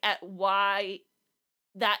look at why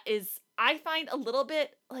that is, I find, a little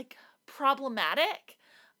bit like problematic,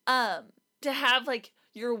 to have like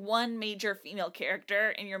your one major female character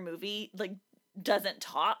in your movie like doesn't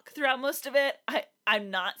talk throughout most of it. I'm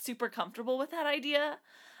not super comfortable with that idea.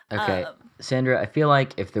 Okay, Sandra, I feel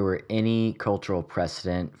like if there were any cultural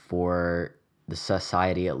precedent for the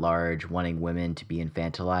society at large wanting women to be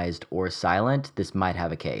infantilized or silent, this might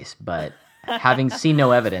have a case. But having seen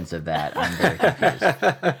no evidence of that, I'm very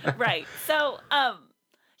confused. Right. So,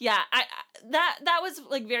 yeah, that was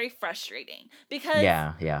like very frustrating because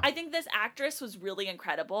Yeah. I think this actress was really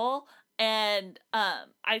incredible, and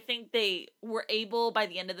I think they were able by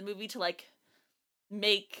the end of the movie to like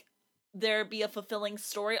make there be a fulfilling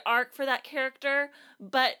story arc for that character.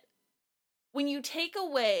 But when you take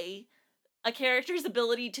away a character's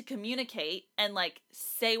ability to communicate and like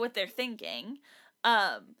say what they're thinking,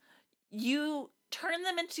 you turn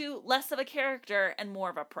them into less of a character and more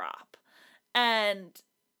of a prop. And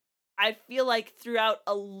I feel like throughout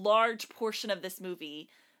a large portion of this movie,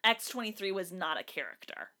 X-23 was not a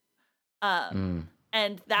character.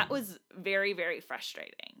 And that was very, very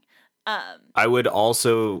frustrating. I would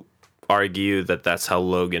also argue that that's how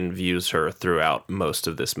Logan views her throughout most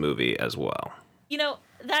of this movie as well. You know,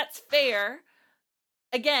 that's fair.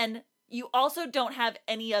 Again, you also don't have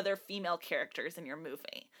any other female characters in your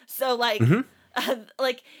movie. So like,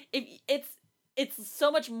 like if it's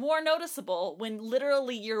so much more noticeable when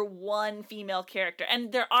literally you're one female character,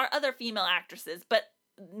 and there are other female actresses, but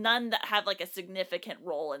none that have like a significant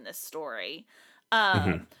role in this story.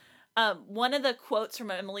 One of the quotes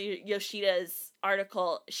from Emily Yoshida's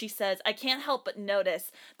article, she says, "I can't help but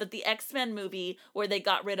notice that the X-Men movie where they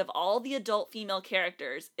got rid of all the adult female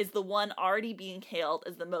characters is the one already being hailed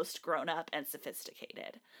as the most grown up and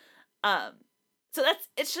sophisticated." So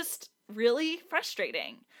it's just really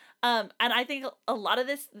frustrating. And I think a lot of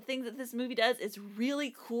the things that this movie does is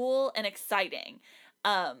really cool and exciting.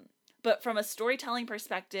 But from a storytelling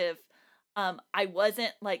perspective, I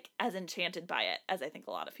wasn't like as enchanted by it as I think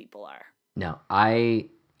a lot of people are. No, I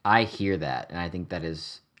hear that, and I think that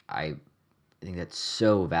is I think that's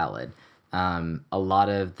so valid. A lot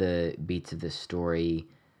of the beats of this story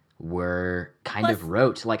were kind of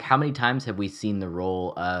rote. Like, how many times have we seen the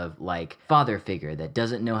role of like father figure that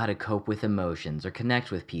doesn't know how to cope with emotions or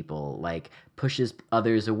connect with people, like pushes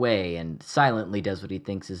others away and silently does what he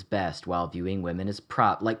thinks is best while viewing women as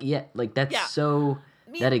prop. Like,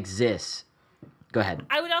 that exists. Go ahead.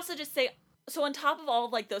 I would also just say, so on top of all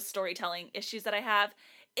of like those storytelling issues that I have,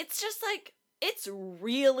 it's just like, it's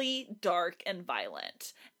really dark and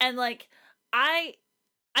violent. And like, I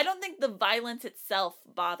don't think the violence itself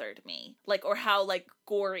bothered me, like, or how like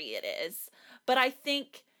gory it is, but I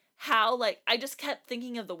think how like, I just kept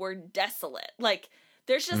thinking of the word desolate. Like,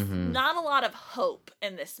 there's just not a lot of hope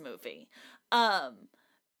in this movie.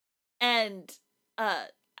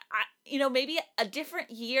 Maybe a different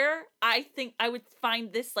year, I think I would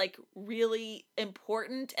find this like really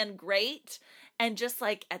important and great. And just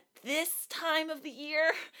like at this time of the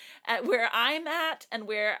year, at where I'm at and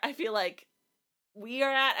where I feel like we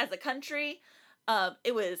are at as a country,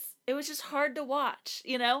 it was just hard to watch,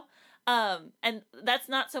 you know? And that's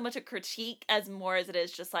not so much a critique as more as it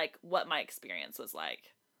is just like what my experience was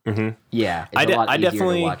like. Yeah, it's a lot easier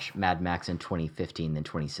to watch Mad Max in 2015 than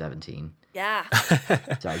 2017. Yeah.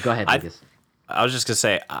 Sorry, go ahead, Lucas. I was just gonna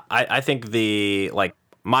say, I think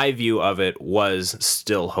my view of it was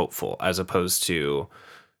still hopeful as opposed to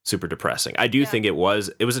super depressing. I do think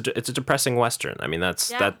it's a depressing Western. I mean,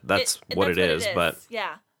 that's what it is. But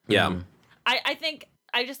yeah.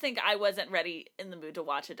 I just think I wasn't ready in the mood to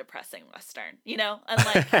watch a depressing Western, you know? And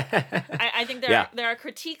like, I think there are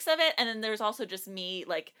critiques of it, and then there's also just me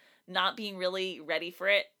like not being really ready for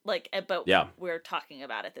it. Like, but we're talking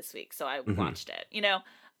about it this week, so I watched it, you know?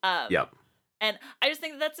 And I just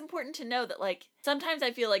think that's important to know that like, sometimes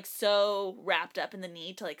I feel like so wrapped up in the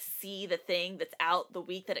need to like see the thing that's out the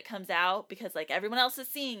week that it comes out because like everyone else is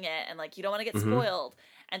seeing it and like you don't want to get spoiled.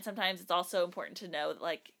 And sometimes it's also important to know that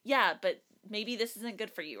like, yeah, but maybe this isn't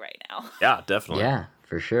good for you right now. Yeah, definitely. Yeah,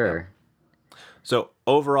 for sure. So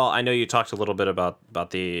overall, I know you talked a little bit about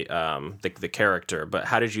the character, but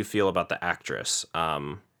how did you feel about the actress?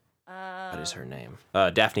 What is her name?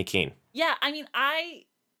 Daphne Keane. Yeah, I mean, I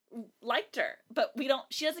liked her, but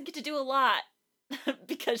she doesn't get to do a lot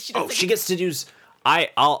because she doesn't. She gets to do.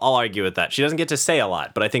 I'll argue with that. She doesn't get to say a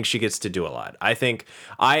lot, but I think she gets to do a lot. I think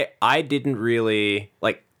I didn't really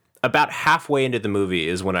like. about halfway into the movie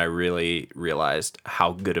is when I really realized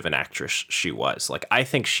how good of an actress she was. Like, I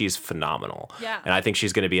think she's phenomenal. Yeah. And I think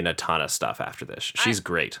she's going to be in a ton of stuff after this. She's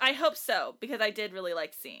great. I hope so, because I did really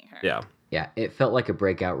like seeing her. Yeah. Yeah, it felt like a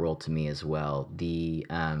breakout role to me as well.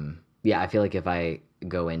 I feel like if I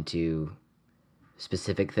go into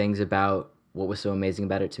specific things about what was so amazing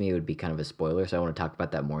about it to me, it would be kind of a spoiler. So I want to talk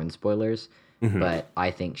about that more in spoilers. Mm-hmm. But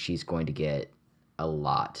I think she's going to get a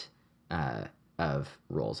lot of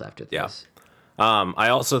roles after this. Yeah. I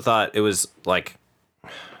also thought it was like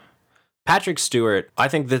Patrick Stewart. I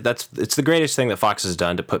think it's the greatest thing that Fox has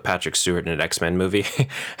done to put Patrick Stewart in an X-Men movie.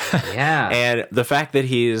 Yeah. And the fact that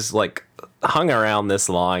he's like hung around this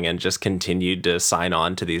long and just continued to sign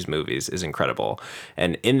on to these movies is incredible.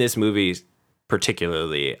 And in this movie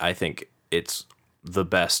particularly, I think it's the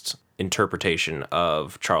best interpretation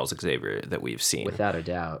of Charles Xavier that we've seen. Without a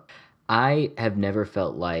doubt. I have never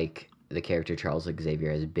felt like the character Charles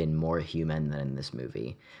Xavier has been more human than in this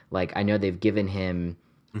movie. Like, I know they've given him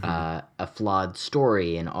a flawed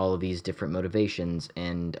story and all of these different motivations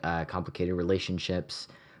and complicated relationships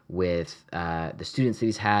with the students that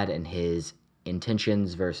he's had and his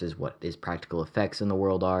intentions versus what his practical effects in the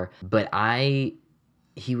world are. But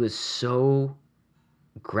he was so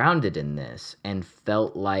grounded in this and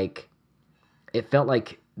felt like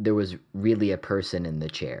there was really a person in the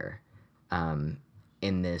chair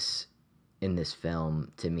in this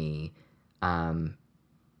film to me.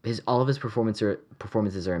 All of his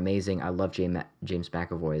performances are amazing. I love James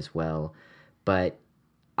McAvoy as well, but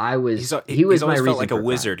He's my always reason felt like for a crying.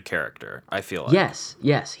 wizard character, I feel like.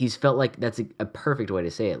 Yes. He's felt like, that's a perfect way to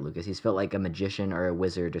say it, Lucas. He's felt like a magician or a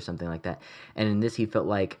wizard or something like that. And in this, he felt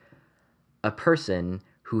like a person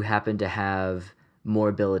who happened to have more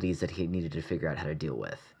abilities that he needed to figure out how to deal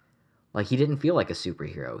with. Like, he didn't feel like a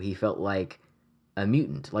superhero. He felt like a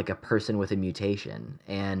mutant, like a person with a mutation.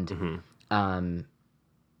 And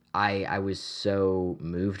I was so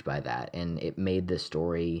moved by that. And it made the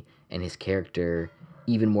story and his character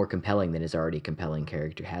even more compelling than his already compelling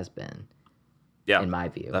character has been. Yeah, in my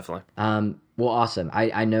view. Definitely. Well, awesome.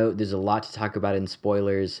 I know there's a lot to talk about in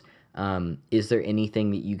spoilers. Is there anything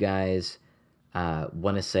that you guys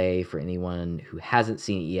want to say for anyone who hasn't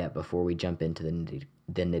seen it yet before we jump into the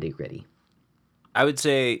nitty gritty? I would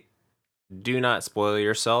say do not spoil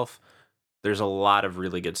yourself. There's a lot of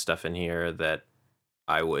really good stuff in here that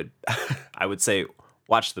I would say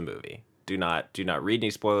watch the movie. Do not read any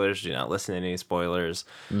spoilers. Do not listen to any spoilers.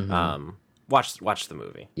 Watch the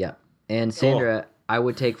movie. Yeah. And Sandra, I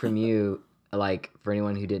would take from you, like, for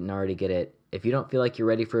anyone who didn't already get it, if you don't feel like you're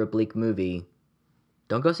ready for a bleak movie,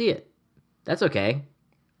 don't go see it. That's okay.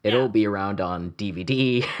 It'll be around on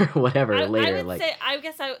DVD or whatever later.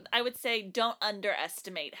 I would say don't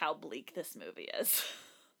underestimate how bleak this movie is.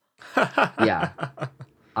 Yeah.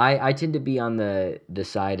 I tend to be on the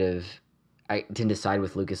side of, I tend to side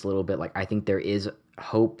with Lucas a little bit. Like, I think there is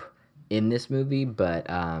hope in this movie, but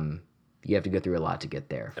you have to go through a lot to get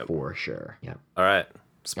there, for sure. Yep. All right.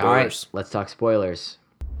 Spoilers. All right, let's talk spoilers.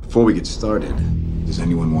 Before we get started, does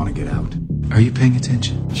anyone want to get out? Are you paying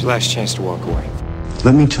attention? It's your last chance to walk away.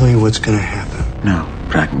 Let me tell you what's gonna happen. No,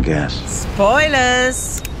 cracking gas.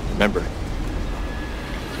 Spoilers! Remember,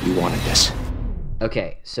 you wanted this.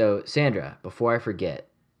 Okay, so Sandra, before I forget,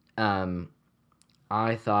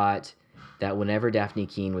 I thought that whenever Daphne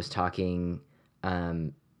Keene was talking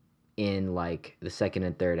in like the second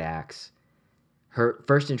and third acts, her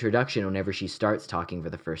first introduction, whenever she starts talking for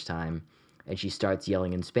the first time and she starts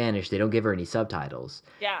yelling in Spanish, they don't give her any subtitles.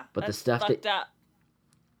 Yeah, but that's the stuff fucked up.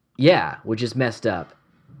 Yeah, which is messed up.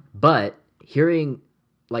 But hearing,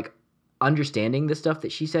 like, understanding the stuff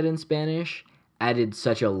that she said in Spanish added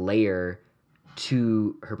such a layer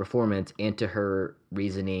to her performance and to her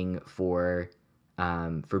reasoning for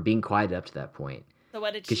being quiet up to that point. So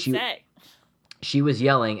what did she say? She was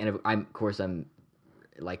yelling, and I'm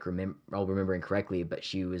like remembering correctly, but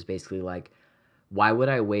she was basically like, why would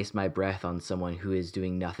I waste my breath on someone who is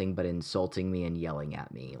doing nothing but insulting me and yelling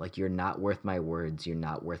at me? Like, you're not worth my words. You're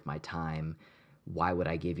not worth my time. Why would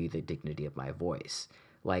I give you the dignity of my voice?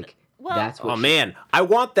 Like, that's what man, I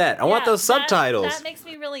want that. I want those subtitles. That makes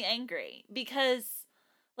me really angry because,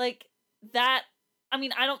 like, that, I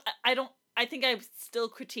mean, I think I still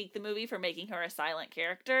critique the movie for making her a silent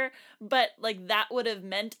character, but, like, that would have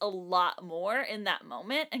meant a lot more in that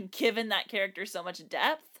moment and given that character so much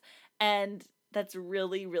depth, and that's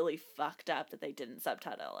really, really fucked up that they didn't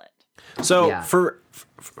subtitle it. So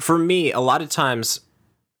for me, a lot of times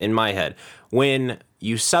in my head, when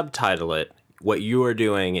you subtitle it, what you are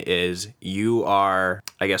doing is you are,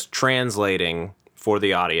 I guess, translating for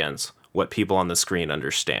the audience what people on the screen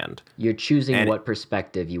understand. You're choosing what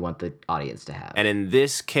perspective you want the audience to have. And in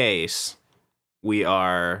this case, we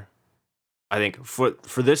are, I think for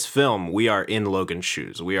this film, we are in Logan's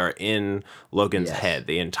shoes. We are in Logan's head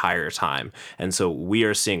the entire time. And so we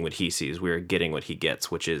are seeing what he sees. We are getting what he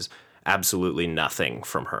gets, which is absolutely nothing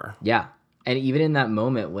from her. Yeah. And even in that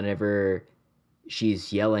moment, whenever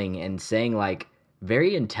she's yelling and saying like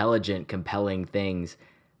very intelligent, compelling things,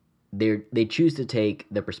 they choose to take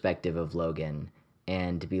the perspective of Logan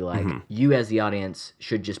and to be like, you as the audience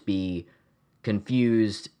should just be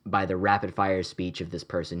confused by the rapid fire speech of this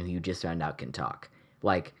person who you just found out can talk.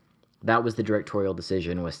 Like, that was the directorial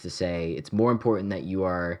decision, was to say it's more important that you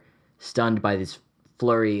are stunned by this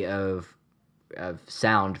flurry of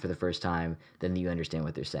sound for the first time than that you understand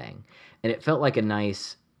what they're saying. And it felt like a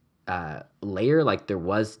nice layer, like there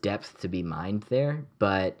was depth to be mined there,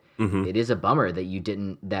 but it is a bummer that you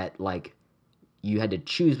had to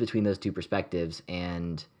choose between those two perspectives,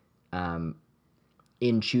 and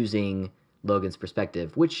in choosing Logan's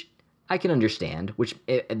perspective, which I can understand,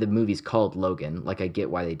 the movie's called Logan, like I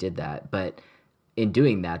get why they did that, but in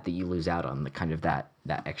doing that you lose out on the kind of that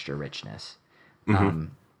extra richness.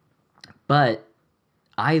 But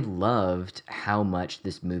I loved how much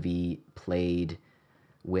this movie played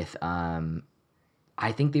with,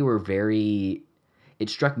 I think they were it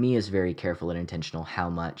struck me as very careful and intentional how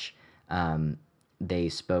much they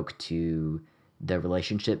spoke to the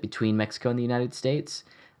relationship between Mexico and the United States.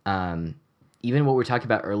 Even what we were talking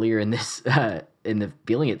about earlier in this, in the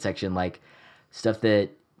Feeling It section, like stuff that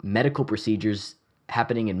medical procedures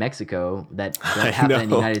happening in Mexico that don't happen in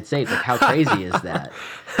the United States. Like, how crazy is that?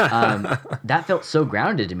 That felt so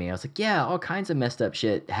grounded to me. I was like, yeah, all kinds of messed up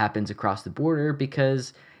shit happens across the border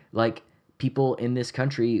because, like, people in this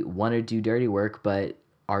country want to do dirty work, but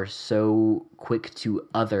are so quick to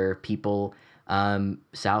other people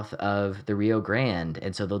south of the Rio Grande.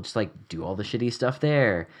 And so they'll just, like, do all the shitty stuff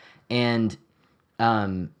there. And,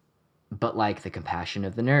 but, like, the compassion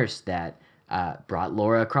of the nurse that brought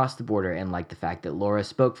Laura across the border, and like the fact that Laura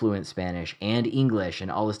spoke fluent Spanish and English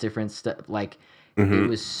and all this different stuff, like it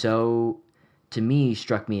was so, to me,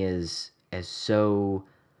 struck me as so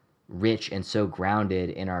rich and so grounded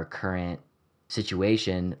in our current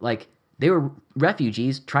situation. Like, they were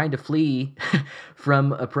refugees trying to flee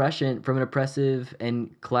from oppression, from an oppressive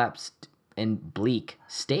and collapsed and bleak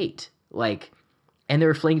state. Like, and they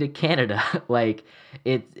were fleeing to Canada. Like,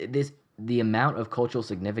 the amount of cultural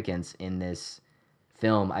significance in this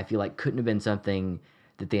film, I feel like couldn't have been something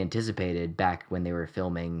that they anticipated back when they were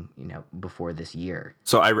filming, before this year.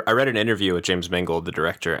 So I read an interview with James Mangold, the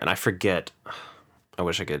director, and I forget, I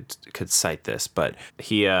wish I could cite this, but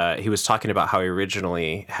he was talking about how he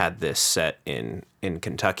originally had this set in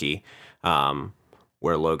Kentucky,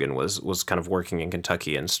 where Logan was kind of working in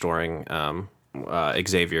Kentucky and storing Charles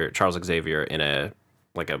Xavier in a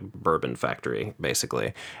bourbon factory,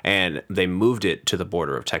 basically. And they moved it to the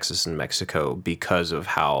border of Texas and Mexico because of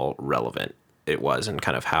how relevant it was, and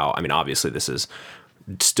kind of how, I mean, obviously this is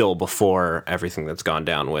still before everything that's gone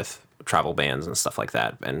down with travel bans and stuff like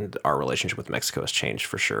that, and our relationship with Mexico has changed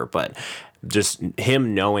for sure. But just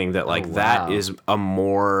him knowing that, like, that is a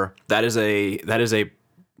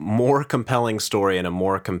more compelling story and a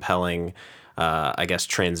more compelling, I guess,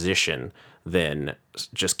 transition than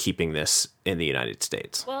just keeping this in the United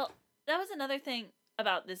States. Well, that was another thing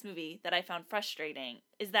about this movie that I found frustrating,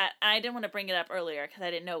 is that, and I didn't want to bring it up earlier because I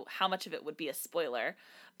didn't know how much of it would be a spoiler,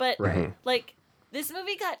 but like, this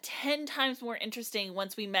movie got 10 times more interesting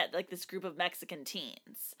once we met, like, this group of Mexican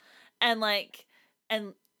teens. And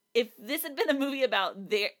if this had been a movie about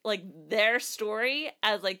their story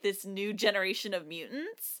as, like, this new generation of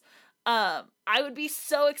mutants, I would be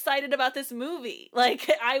so excited about this movie.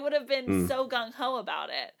 Like, I would have been so gung-ho about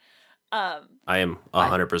it. I am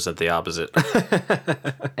 100% the opposite.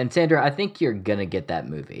 And Sandra, I think you're gonna get that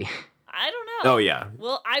movie. I don't know. Oh, yeah.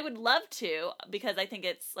 Well, I would love to, because I think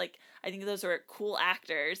I think those are cool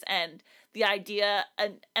actors, and the idea,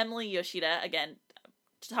 and Emily Yoshida, again,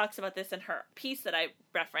 talks about this in her piece that I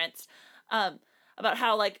referenced, about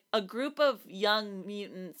how, like, a group of young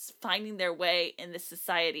mutants finding their way in this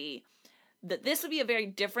society, that this would be a very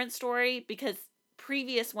different story, because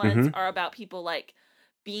previous ones are about people, like,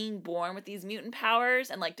 being born with these mutant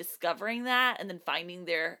powers and, like, discovering that and then finding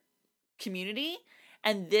their community.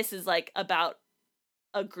 And this is, like, about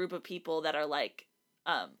a group of people that are, like,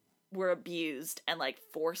 were abused and, like,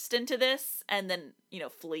 forced into this and then,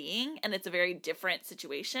 fleeing. And it's a very different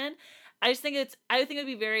situation. I think it would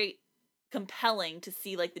be very compelling to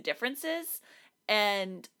see, like, the differences.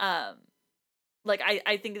 And, like,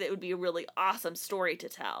 I think that it would be a really awesome story to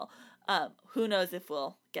tell. Who knows if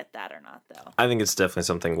we'll get that or not, though. I think it's definitely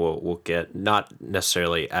something we'll get, not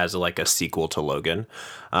necessarily as like a sequel to Logan,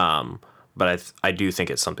 but I do think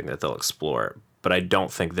it's something that they'll explore. But I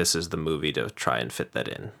don't think this is the movie to try and fit that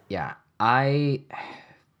in. Yeah,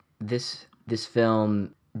 this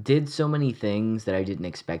film did so many things that I didn't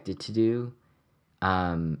expect it to do.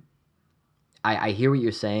 I hear what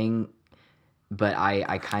you're saying, but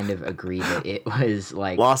I kind of agree that it was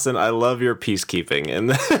like... Lawson, I love your peacekeeping in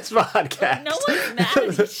this podcast. No one's mad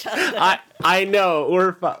at each other. I know.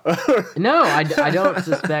 We're No, I don't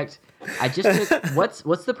suspect... I just took...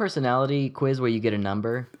 What's the personality quiz where you get a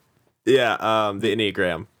number? Yeah, the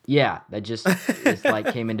Enneagram. Yeah, that just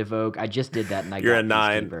like came into vogue. I just did that and You're a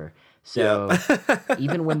 9. So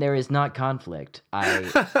even when there is not conflict, I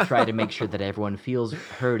try to make sure that everyone feels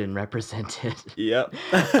heard and represented. Yep.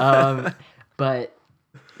 But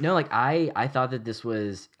no, like I thought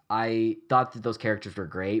that I thought that those characters were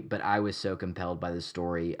great, but I was so compelled by the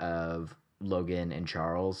story of Logan and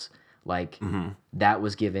Charles. Like that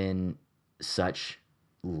was given such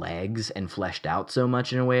legs and fleshed out so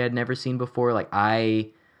much in a way I'd never seen before. Like I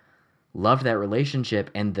loved that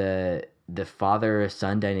relationship and the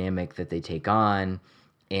father-son dynamic that they take on,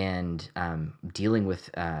 and dealing with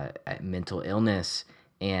mental illness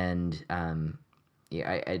and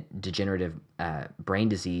a degenerative brain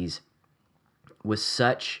disease was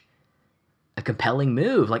such a compelling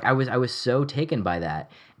move. Like I was so taken by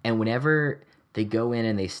that. And whenever they go in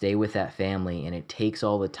and they stay with that family, and it takes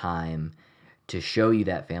all the time to show you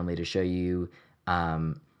that family, to show you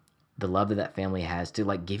the love that family has, to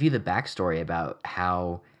like give you the backstory about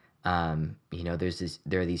how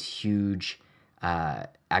there are these huge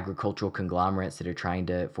agricultural conglomerates that are trying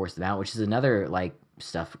to force them out, which is another like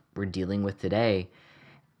stuff we're dealing with today.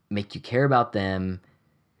 Make you care about them,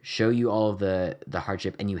 show you all of the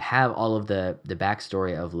hardship, and you have all of the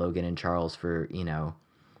backstory of Logan and Charles for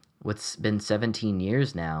what's been 17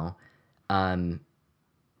 years now.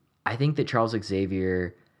 I think that Charles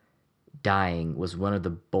Xavier dying was one of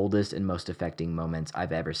the boldest and most affecting moments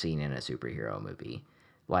I've ever seen in a superhero movie.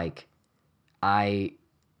 Like,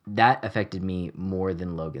 that affected me more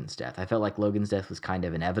than Logan's death. I felt like Logan's death was kind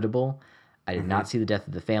of inevitable. I did not see the death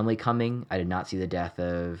of the family coming. I did not see the death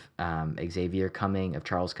of Xavier coming, of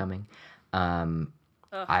Charles coming.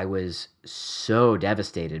 I was so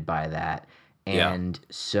devastated by that, and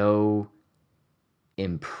so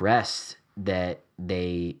impressed that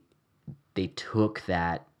they took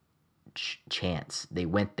that chance. They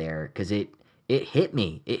went there because it hit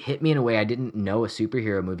me. It hit me in a way I didn't know a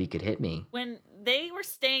superhero movie could hit me. When they were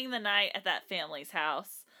staying the night at that family's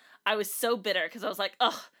house, I was so bitter because I was like,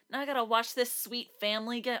 ugh, now I gotta watch this sweet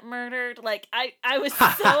family get murdered. Like, I was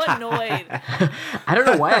so annoyed. I don't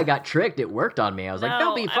know why I got tricked. It worked on me. I was like,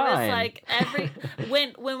 they'll be fine. I was like,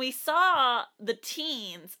 when we saw the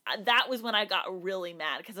teens, that was when I got really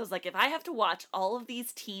mad, because I was like, if I have to watch all of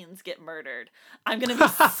these teens get murdered, I'm gonna be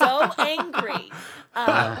so angry.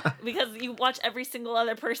 Because you watch every single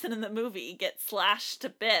other person in the movie get slashed to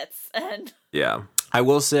bits, and yeah. I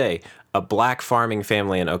will say, a black farming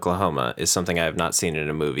family in Oklahoma is something I have not seen in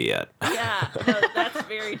a movie yet. Yeah, no, that's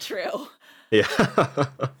very true. Yeah.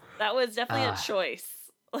 That was definitely a choice.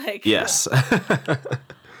 Like, yes.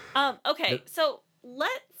 Okay, so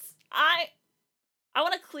I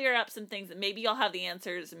want to clear up some things that maybe y'all have the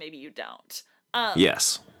answers and maybe you don't.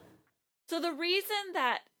 Yes. So the reason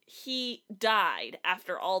that he died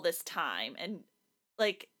after all this time, and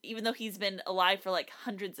like, even though he's been alive for like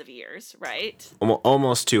hundreds of years, right?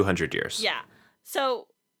 Almost 200 years. Yeah. So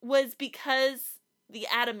was because the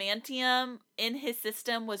adamantium in his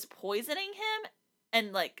system was poisoning him,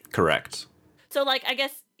 and like... Correct. So like, I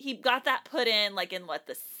guess he got that put in like in what,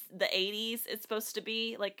 the 80s it's supposed to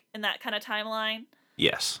be, like in that kind of timeline?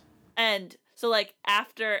 Yes. And so like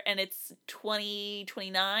after, and it's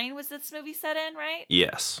 2029 was this movie set in, right?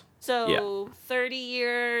 Yes. So 30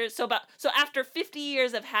 years, so after 50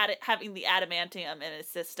 years of having the adamantium in his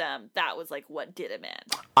system, that was like what did him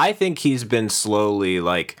in. I think he's been slowly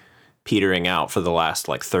like petering out for the last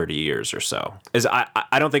like 30 years or so.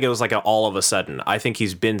 I don't think it was like all of a sudden. I think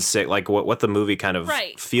he's been sick, like what the movie kind of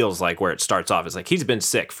feels like, where it starts off is like he's been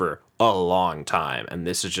sick for a long time, and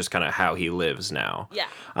this is just kind of how he lives now. Yeah.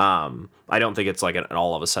 I don't think it's like an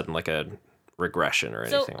all of a sudden like a regression or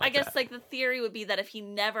anything like that. So I guess like the theory would be that if he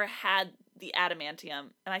never had the adamantium,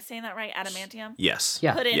 am I saying that right? Adamantium? Yes.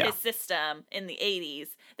 Yeah. Put in his system in the 80s,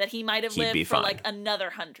 that he might have lived for like another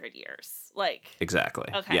 100 years. Like, exactly.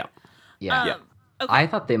 Okay. Yeah. Yeah. Okay. I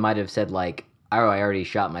thought they might have said like, oh, I already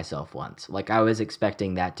shot myself once. Like, I was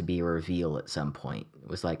expecting that to be a reveal at some point. It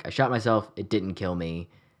was like, I shot myself, it didn't kill me,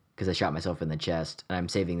 because I shot myself in the chest, and I'm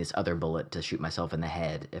saving this other bullet to shoot myself in the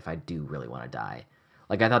head if I do really want to die.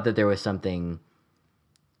 Like, I thought that there was something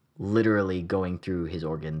literally going through his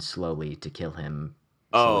organs slowly to kill him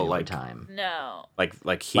over time. No.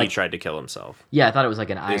 Like he tried to kill himself. Yeah, I thought it was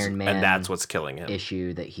like an Iron Man and that's what's killing him.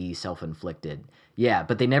 issue that he self-inflicted. Yeah,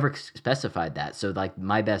 but they never specified that. So, like,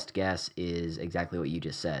 my best guess is exactly what you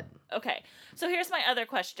just said. Okay, so here's my other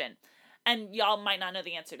question. And y'all might not know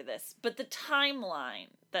the answer to this, but the timeline,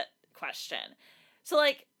 that question. So,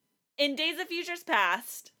 like, in Days of Futures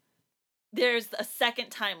Past, there's a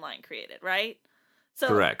second timeline created, right? So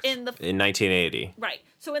correct. In 1980. Right.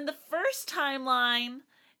 So in the first timeline,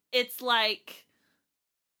 it's like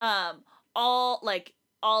all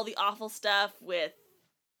the awful stuff with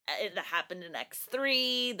that happened in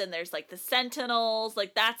X3, then there's like the Sentinels,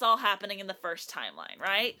 like that's all happening in the first timeline,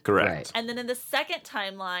 right? Correct. Right. And then in the second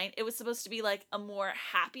timeline, it was supposed to be like a more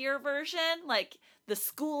happier version, like the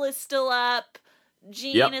school is still up,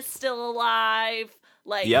 Jean is still alive,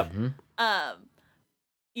 like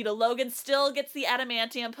you know, Logan still gets the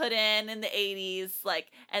adamantium put in the 80s,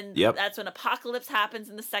 like, and that's when Apocalypse happens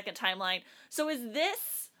in the second timeline. So is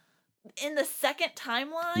this in the second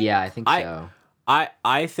timeline? Yeah, I think so.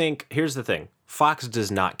 I think, here's the thing. Fox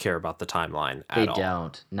does not care about the timeline at all. They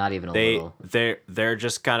don't. Not even a little. They're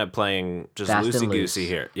just kind of playing just loosey-goosey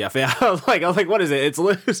here. Yeah, I was like, what is it? It's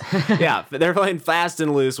loose. Yeah, they're playing fast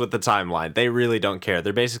and loose with the timeline. They really don't care.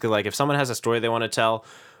 They're basically like, if someone has a story they want to tell,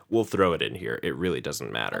 we'll throw it in here. It really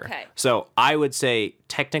doesn't matter. Okay. So I would say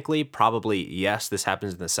technically, probably, yes, this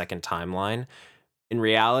happens in the second timeline. In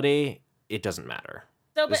reality, it doesn't matter.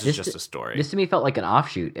 So, this is just a story. This to me felt like an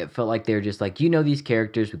offshoot. It felt like they're just like, you know, these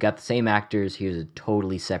characters, we got the same actors, here's a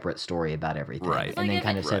totally separate story about everything. Right. And then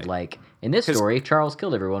kind of said like, in this story, Charles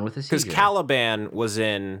killed everyone with a seizure. Because Caliban was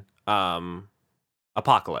in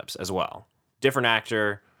Apocalypse as well. Different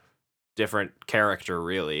actor, different character,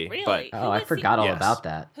 really. Really? But I forgot all about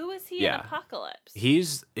that. Who is he in Apocalypse?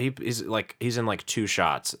 He's in like two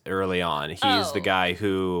shots early on. He's the guy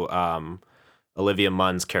who Olivia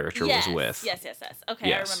Munn's character was with. Yes.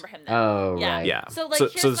 Okay, I remember him now. Oh, yeah. right. Yeah. So,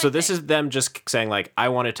 like, so this is them just saying, like, I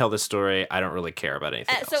want to tell this story. I don't really care about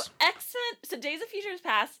anything else. So Days of Futures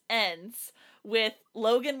Past ends with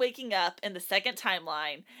Logan waking up in the second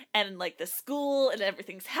timeline, and, like, the school, and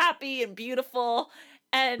everything's happy and beautiful.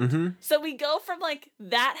 And so we go from, like,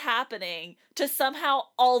 that happening to somehow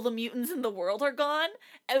all the mutants in the world are gone,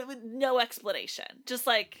 and with no explanation. Just,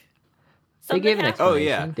 like... They gave an explanation. Oh,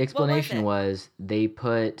 yeah. The explanation was they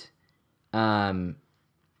put, so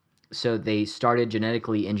they started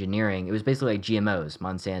genetically engineering. It was basically like GMOs,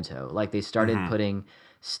 Monsanto. Like they started putting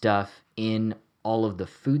stuff in all of the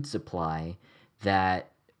food supply that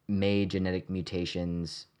made genetic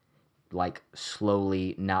mutations like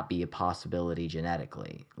slowly not be a possibility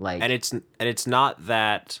genetically. Like, and it's not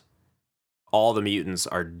that all the mutants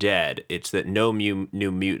are dead. It's that no new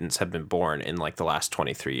mutants have been born in like the last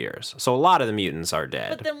 23 years. So a lot of the mutants are dead.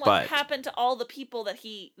 But then what happened to all the people that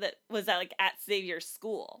was at, like, at Xavier's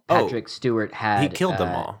school? Patrick Stewart he killed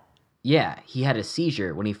them all. Yeah, he had a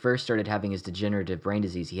seizure. When he first started having his degenerative brain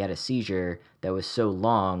disease, he had a seizure that was so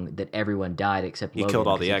long that everyone died except Logan. He killed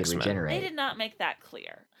all the X-Men. They did not make that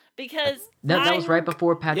clear. Because... that was right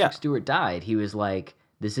before Patrick Stewart died. He was like,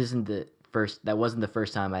 this isn't that wasn't the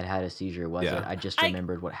first time I'd had a seizure, was it? I just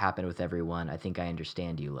remembered what happened with everyone. I think I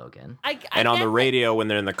understand you, Logan. And on the radio, when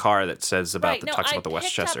they're in the car, that says about talks about the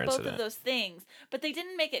Westchester incident. Both of those things, but they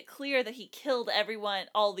didn't make it clear that he killed everyone,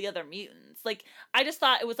 all the other mutants. Like, I just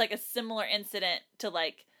thought it was like a similar incident to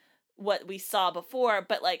like what we saw before,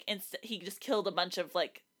 but like he just killed a bunch of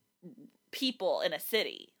like people in a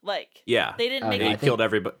city. Like, they didn't make he killed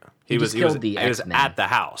everybody. He was at the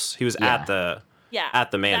house. He was at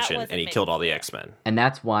the mansion, and he killed all the X-Men. And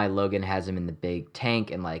that's why Logan has him in the big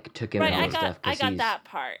tank and like took him and all stuff. I got that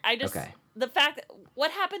part. The fact that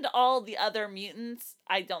what happened to all the other mutants,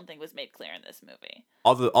 I don't think was made clear in this movie.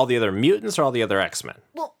 All the other mutants or all the other X-Men?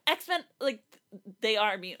 Well, X-Men, like, they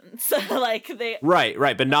are mutants. Like, they...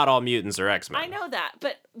 Right, but not all mutants are X-Men. I know that,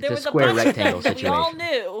 but there was a bunch of them that we all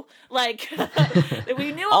knew. Like,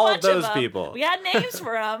 we knew all a bunch of those them. People. We had names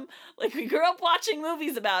for them. Like, we grew up watching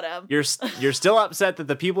movies about them. You're still upset that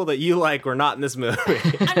the people that you like were not in this movie.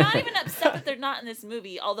 I'm not even upset that they're not in this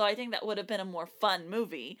movie, although I think that would have been a more fun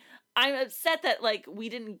movie. I'm upset that, like,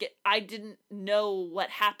 I didn't know what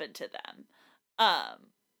happened to them.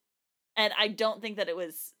 And I don't think that it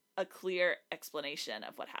was a clear explanation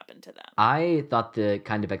of what happened to them. I thought the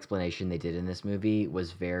kind of explanation they did in this movie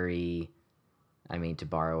was very, to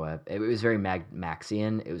borrow it was very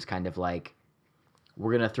Maxian. It was kind of like,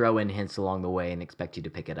 we're going to throw in hints along the way and expect you to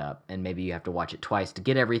pick it up. And maybe you have to watch it twice to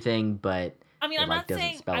get everything, but I mean, it, I'm like, not doesn't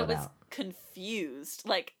saying spell I it was out. confused.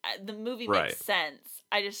 Like, the movie Right. makes sense.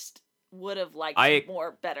 I just would have liked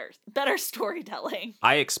more better storytelling.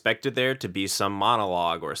 I expected there to be some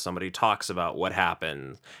monologue or somebody talks about what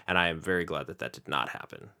happened, and I am very glad that did not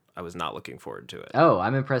happen. I was not looking forward to it. Oh,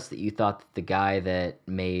 I'm impressed that you thought that the guy that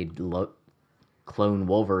made Clone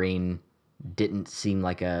Wolverine didn't seem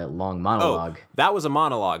like a long monologue. Oh, that was a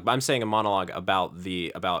monologue, but I'm saying a monologue about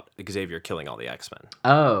Xavier killing all the X-Men.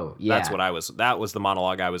 Oh, yeah. That was the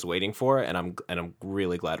monologue I was waiting for, and I'm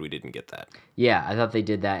really glad we didn't get that. Yeah, I thought they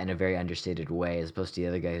did that in a very understated way, as opposed to the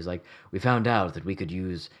other guy who's like, we found out that we could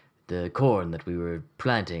use the corn that we were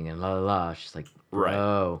planting and la la la. She's like,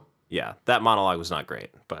 bro. Right. Yeah, that monologue was not great,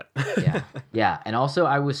 but yeah. And also,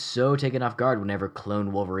 I was so taken off guard whenever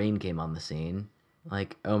Clone Wolverine came on the scene.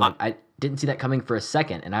 Like, oh my, I didn't see that coming for a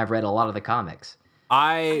second, and I've read a lot of the comics.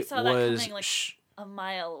 I saw that coming like a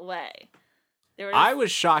mile away. I was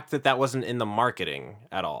shocked that wasn't in the marketing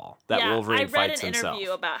at all. That Wolverine fights himself. I read an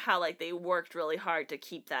interview about how like they worked really hard to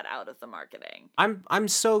keep that out of the marketing. I'm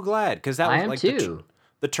so glad because that was like too.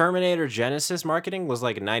 The Terminator Genesis marketing was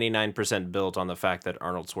like 99% built on the fact that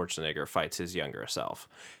Arnold Schwarzenegger fights his younger self.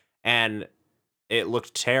 And it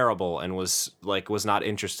looked terrible and was not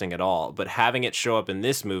interesting at all. But having it show up in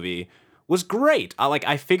this movie was great.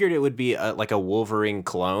 I figured it would be like a Wolverine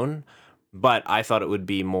clone, but I thought it would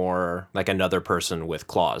be more like another person with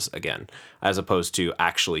claws again, as opposed to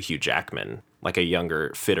actually Hugh Jackman, like a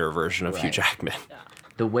younger, fitter version of Hugh Jackman. Yeah.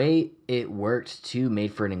 The way it worked, too,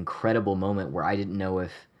 made for an incredible moment where I didn't know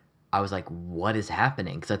if I was like, what is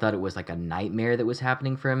happening? Because I thought it was like a nightmare that was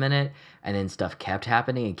happening for a minute, and then stuff kept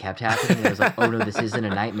happening and kept happening. And I was like, oh, no, this isn't a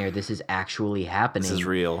nightmare. This is actually happening. This is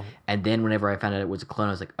real. And then whenever I found out it was a clone,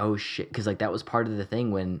 I was like, oh, shit. Because like that was part of the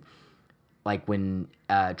thing when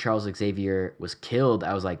Charles Xavier was killed,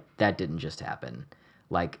 I was like, that didn't just happen.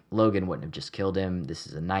 Like, Logan wouldn't have just killed him. This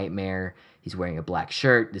is a nightmare. He's wearing a black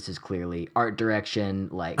shirt. This is clearly art direction.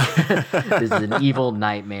 Like, this is an evil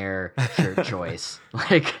nightmare shirt choice.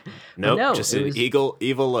 Like, nope, no, just an evil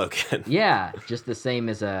Logan. Yeah, just the same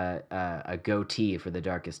as a goatee for the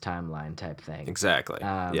Darkest Timeline type thing. Exactly,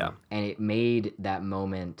 yeah. And it made that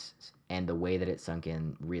moment and the way that it sunk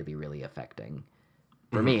in really, really affecting.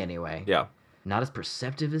 For me, anyway. Yeah. Not as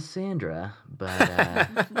perceptive as Sandra,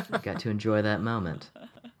 but got to enjoy that moment.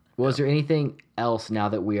 Was there anything else now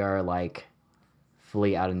that we are like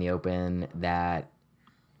fully out in the open that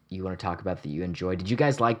you want to talk about that you enjoyed? Did you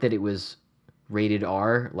guys like that it was rated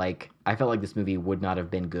R? Like, I felt like this movie would not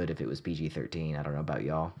have been good if it was PG-13. I don't know about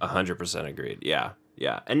y'all. 100% agreed. Yeah.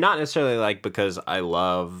 And not necessarily like because I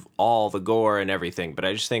love all the gore and everything, but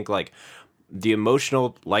I just think like the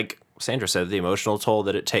emotional, like Sandra said, the emotional toll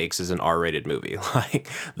that it takes is an R-rated movie. Like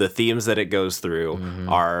the themes that it goes through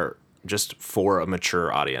are just for a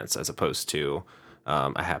mature audience as opposed to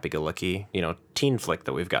a happy-go-lucky, teen flick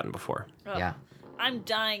that we've gotten before. Oh, yeah. I'm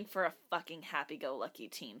dying for a fucking happy-go-lucky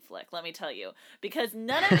teen flick, let me tell you. Because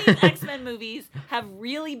none of these X-Men movies have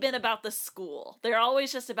really been about the school. They're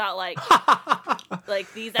always just about,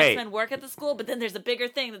 like these X-Men work at the school, but then there's a bigger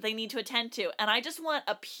thing that they need to attend to. And I just want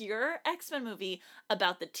a pure X-Men movie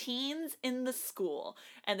about the teens in the school.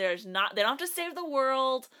 And they don't have to save the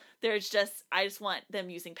world. I just want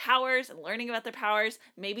them using powers and learning about their powers.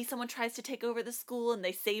 Maybe someone tries to take over the school and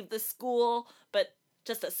they save the school, but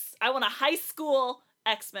I want a high school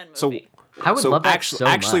X-Men movie. I would love that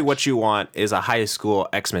actually much. What you want is a high school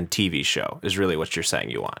X-Men TV show is really what you're saying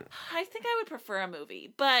you want. I think I would prefer a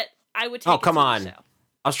movie, but I would take Oh, come a TV on. show.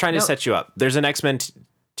 I was trying to set you up. There's an X-Men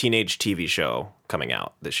teenage TV show coming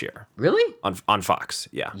out this year. Really? On Fox,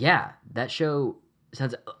 yeah. Yeah, that show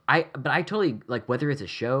sounds... But I totally... Like, whether it's a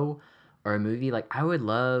show or a movie, like, I would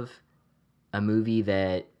love a movie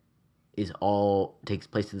that takes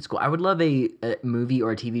place at the school. I would love a movie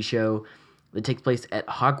or a TV show that takes place at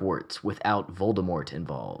Hogwarts without Voldemort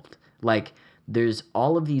involved. Like, there's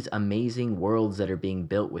all of these amazing worlds that are being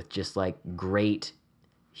built with just, like, great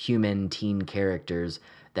human teen characters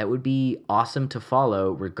that would be awesome to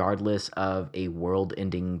follow regardless of a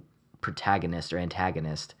world-ending protagonist or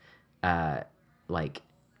antagonist, like,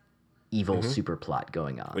 evil super plot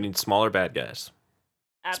going on. We need smaller bad guys.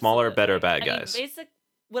 Absolutely. Smaller, better bad guys.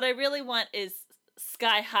 What I really want is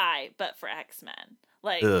Sky High, but for X-Men.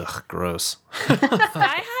 Like, ugh, gross. Sky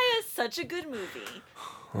High is such a good movie.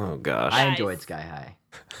 Oh gosh, I enjoyed Sky High.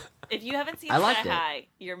 If you haven't seen Sky High,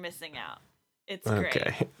 you're missing out. It's great.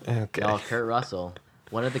 Okay. Y'all, Kurt Russell.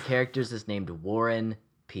 One of the characters is named Warren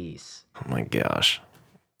Peace. Oh my gosh,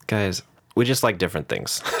 guys, we just like different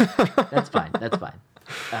things. That's fine.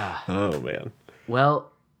 Oh man.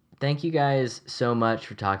 Well, thank you guys so much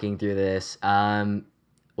for talking through this.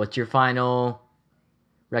 What's your final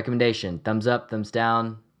recommendation? Thumbs up, thumbs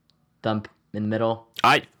down, thumb in the middle?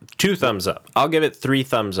 2 thumbs up. I'll give it 3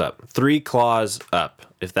 thumbs up. 3 claws up,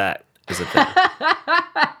 if that is a thing.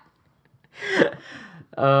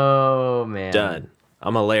 Oh, man. Done.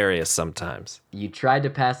 I'm hilarious sometimes. You tried to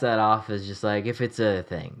pass that off as just like, if it's a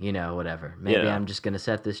thing, whatever. Maybe Yeah. I'm just going to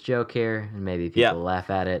set this joke here, and maybe people laugh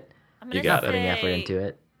at it. You got Putting effort into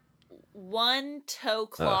it. 1 toe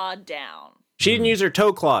claw down. She didn't use her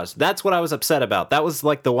toe claws. That's what I was upset about. That was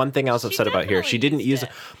like the one thing I was upset about here. She didn't use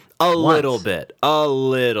a little bit.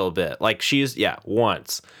 Like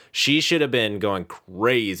once. She should have been going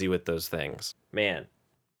crazy with those things. Man,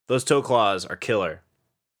 those toe claws are killer.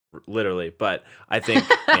 Literally. But I think,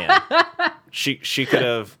 man, she could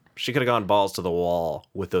have gone balls to the wall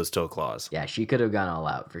with those toe claws. Yeah, she could have gone all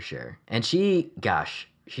out for sure. And she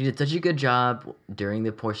did such a good job during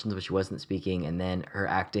the portions where she wasn't speaking, and then her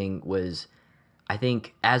acting was, I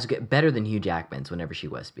think, better than Hugh Jackman's whenever she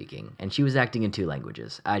was speaking. And she was acting in 2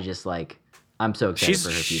 languages. I'm so excited for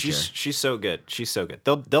her future. She's so good. She's so good.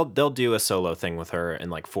 They'll do a solo thing with her in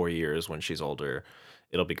like 4 years when she's older.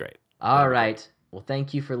 It'll be great. All right. Well,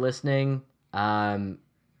 thank you for listening.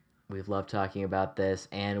 We've loved talking about this,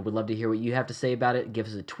 and would love to hear what you have to say about it. Give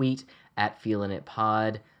us a tweet at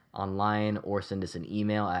feelingitpod online, or send us an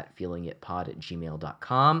email at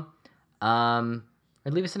feelingitpod@gmail.com. Or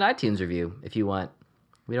leave us an iTunes review if you want.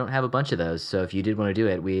 We don't have a bunch of those, so if you did want to do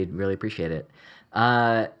it, we'd really appreciate it.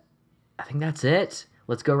 I think that's it.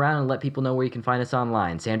 Let's go around and let people know where you can find us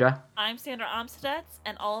online. Sandra? I'm Sandra Amstutz,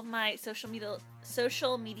 and all of my social media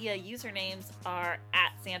usernames are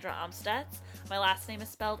at Sandra Amstutz. My last name is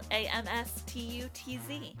spelled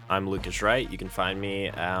Amstutz. I'm Lucas Wright. You can find me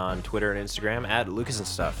on Twitter and Instagram at Lucas and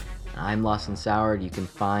Stuff. I'm Lawson Soward. You can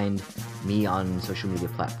find me on social media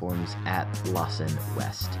platforms at Lawson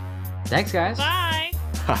West. Thanks, guys. Bye.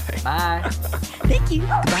 Bye. Bye. Thank you.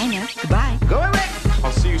 Goodbye now. Goodbye. Go away.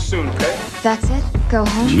 I'll see you soon, okay? That's it? Go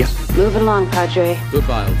home? Move it along, Padre.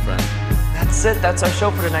 Goodbye, old friend. That's it. That's our show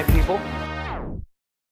for tonight, people.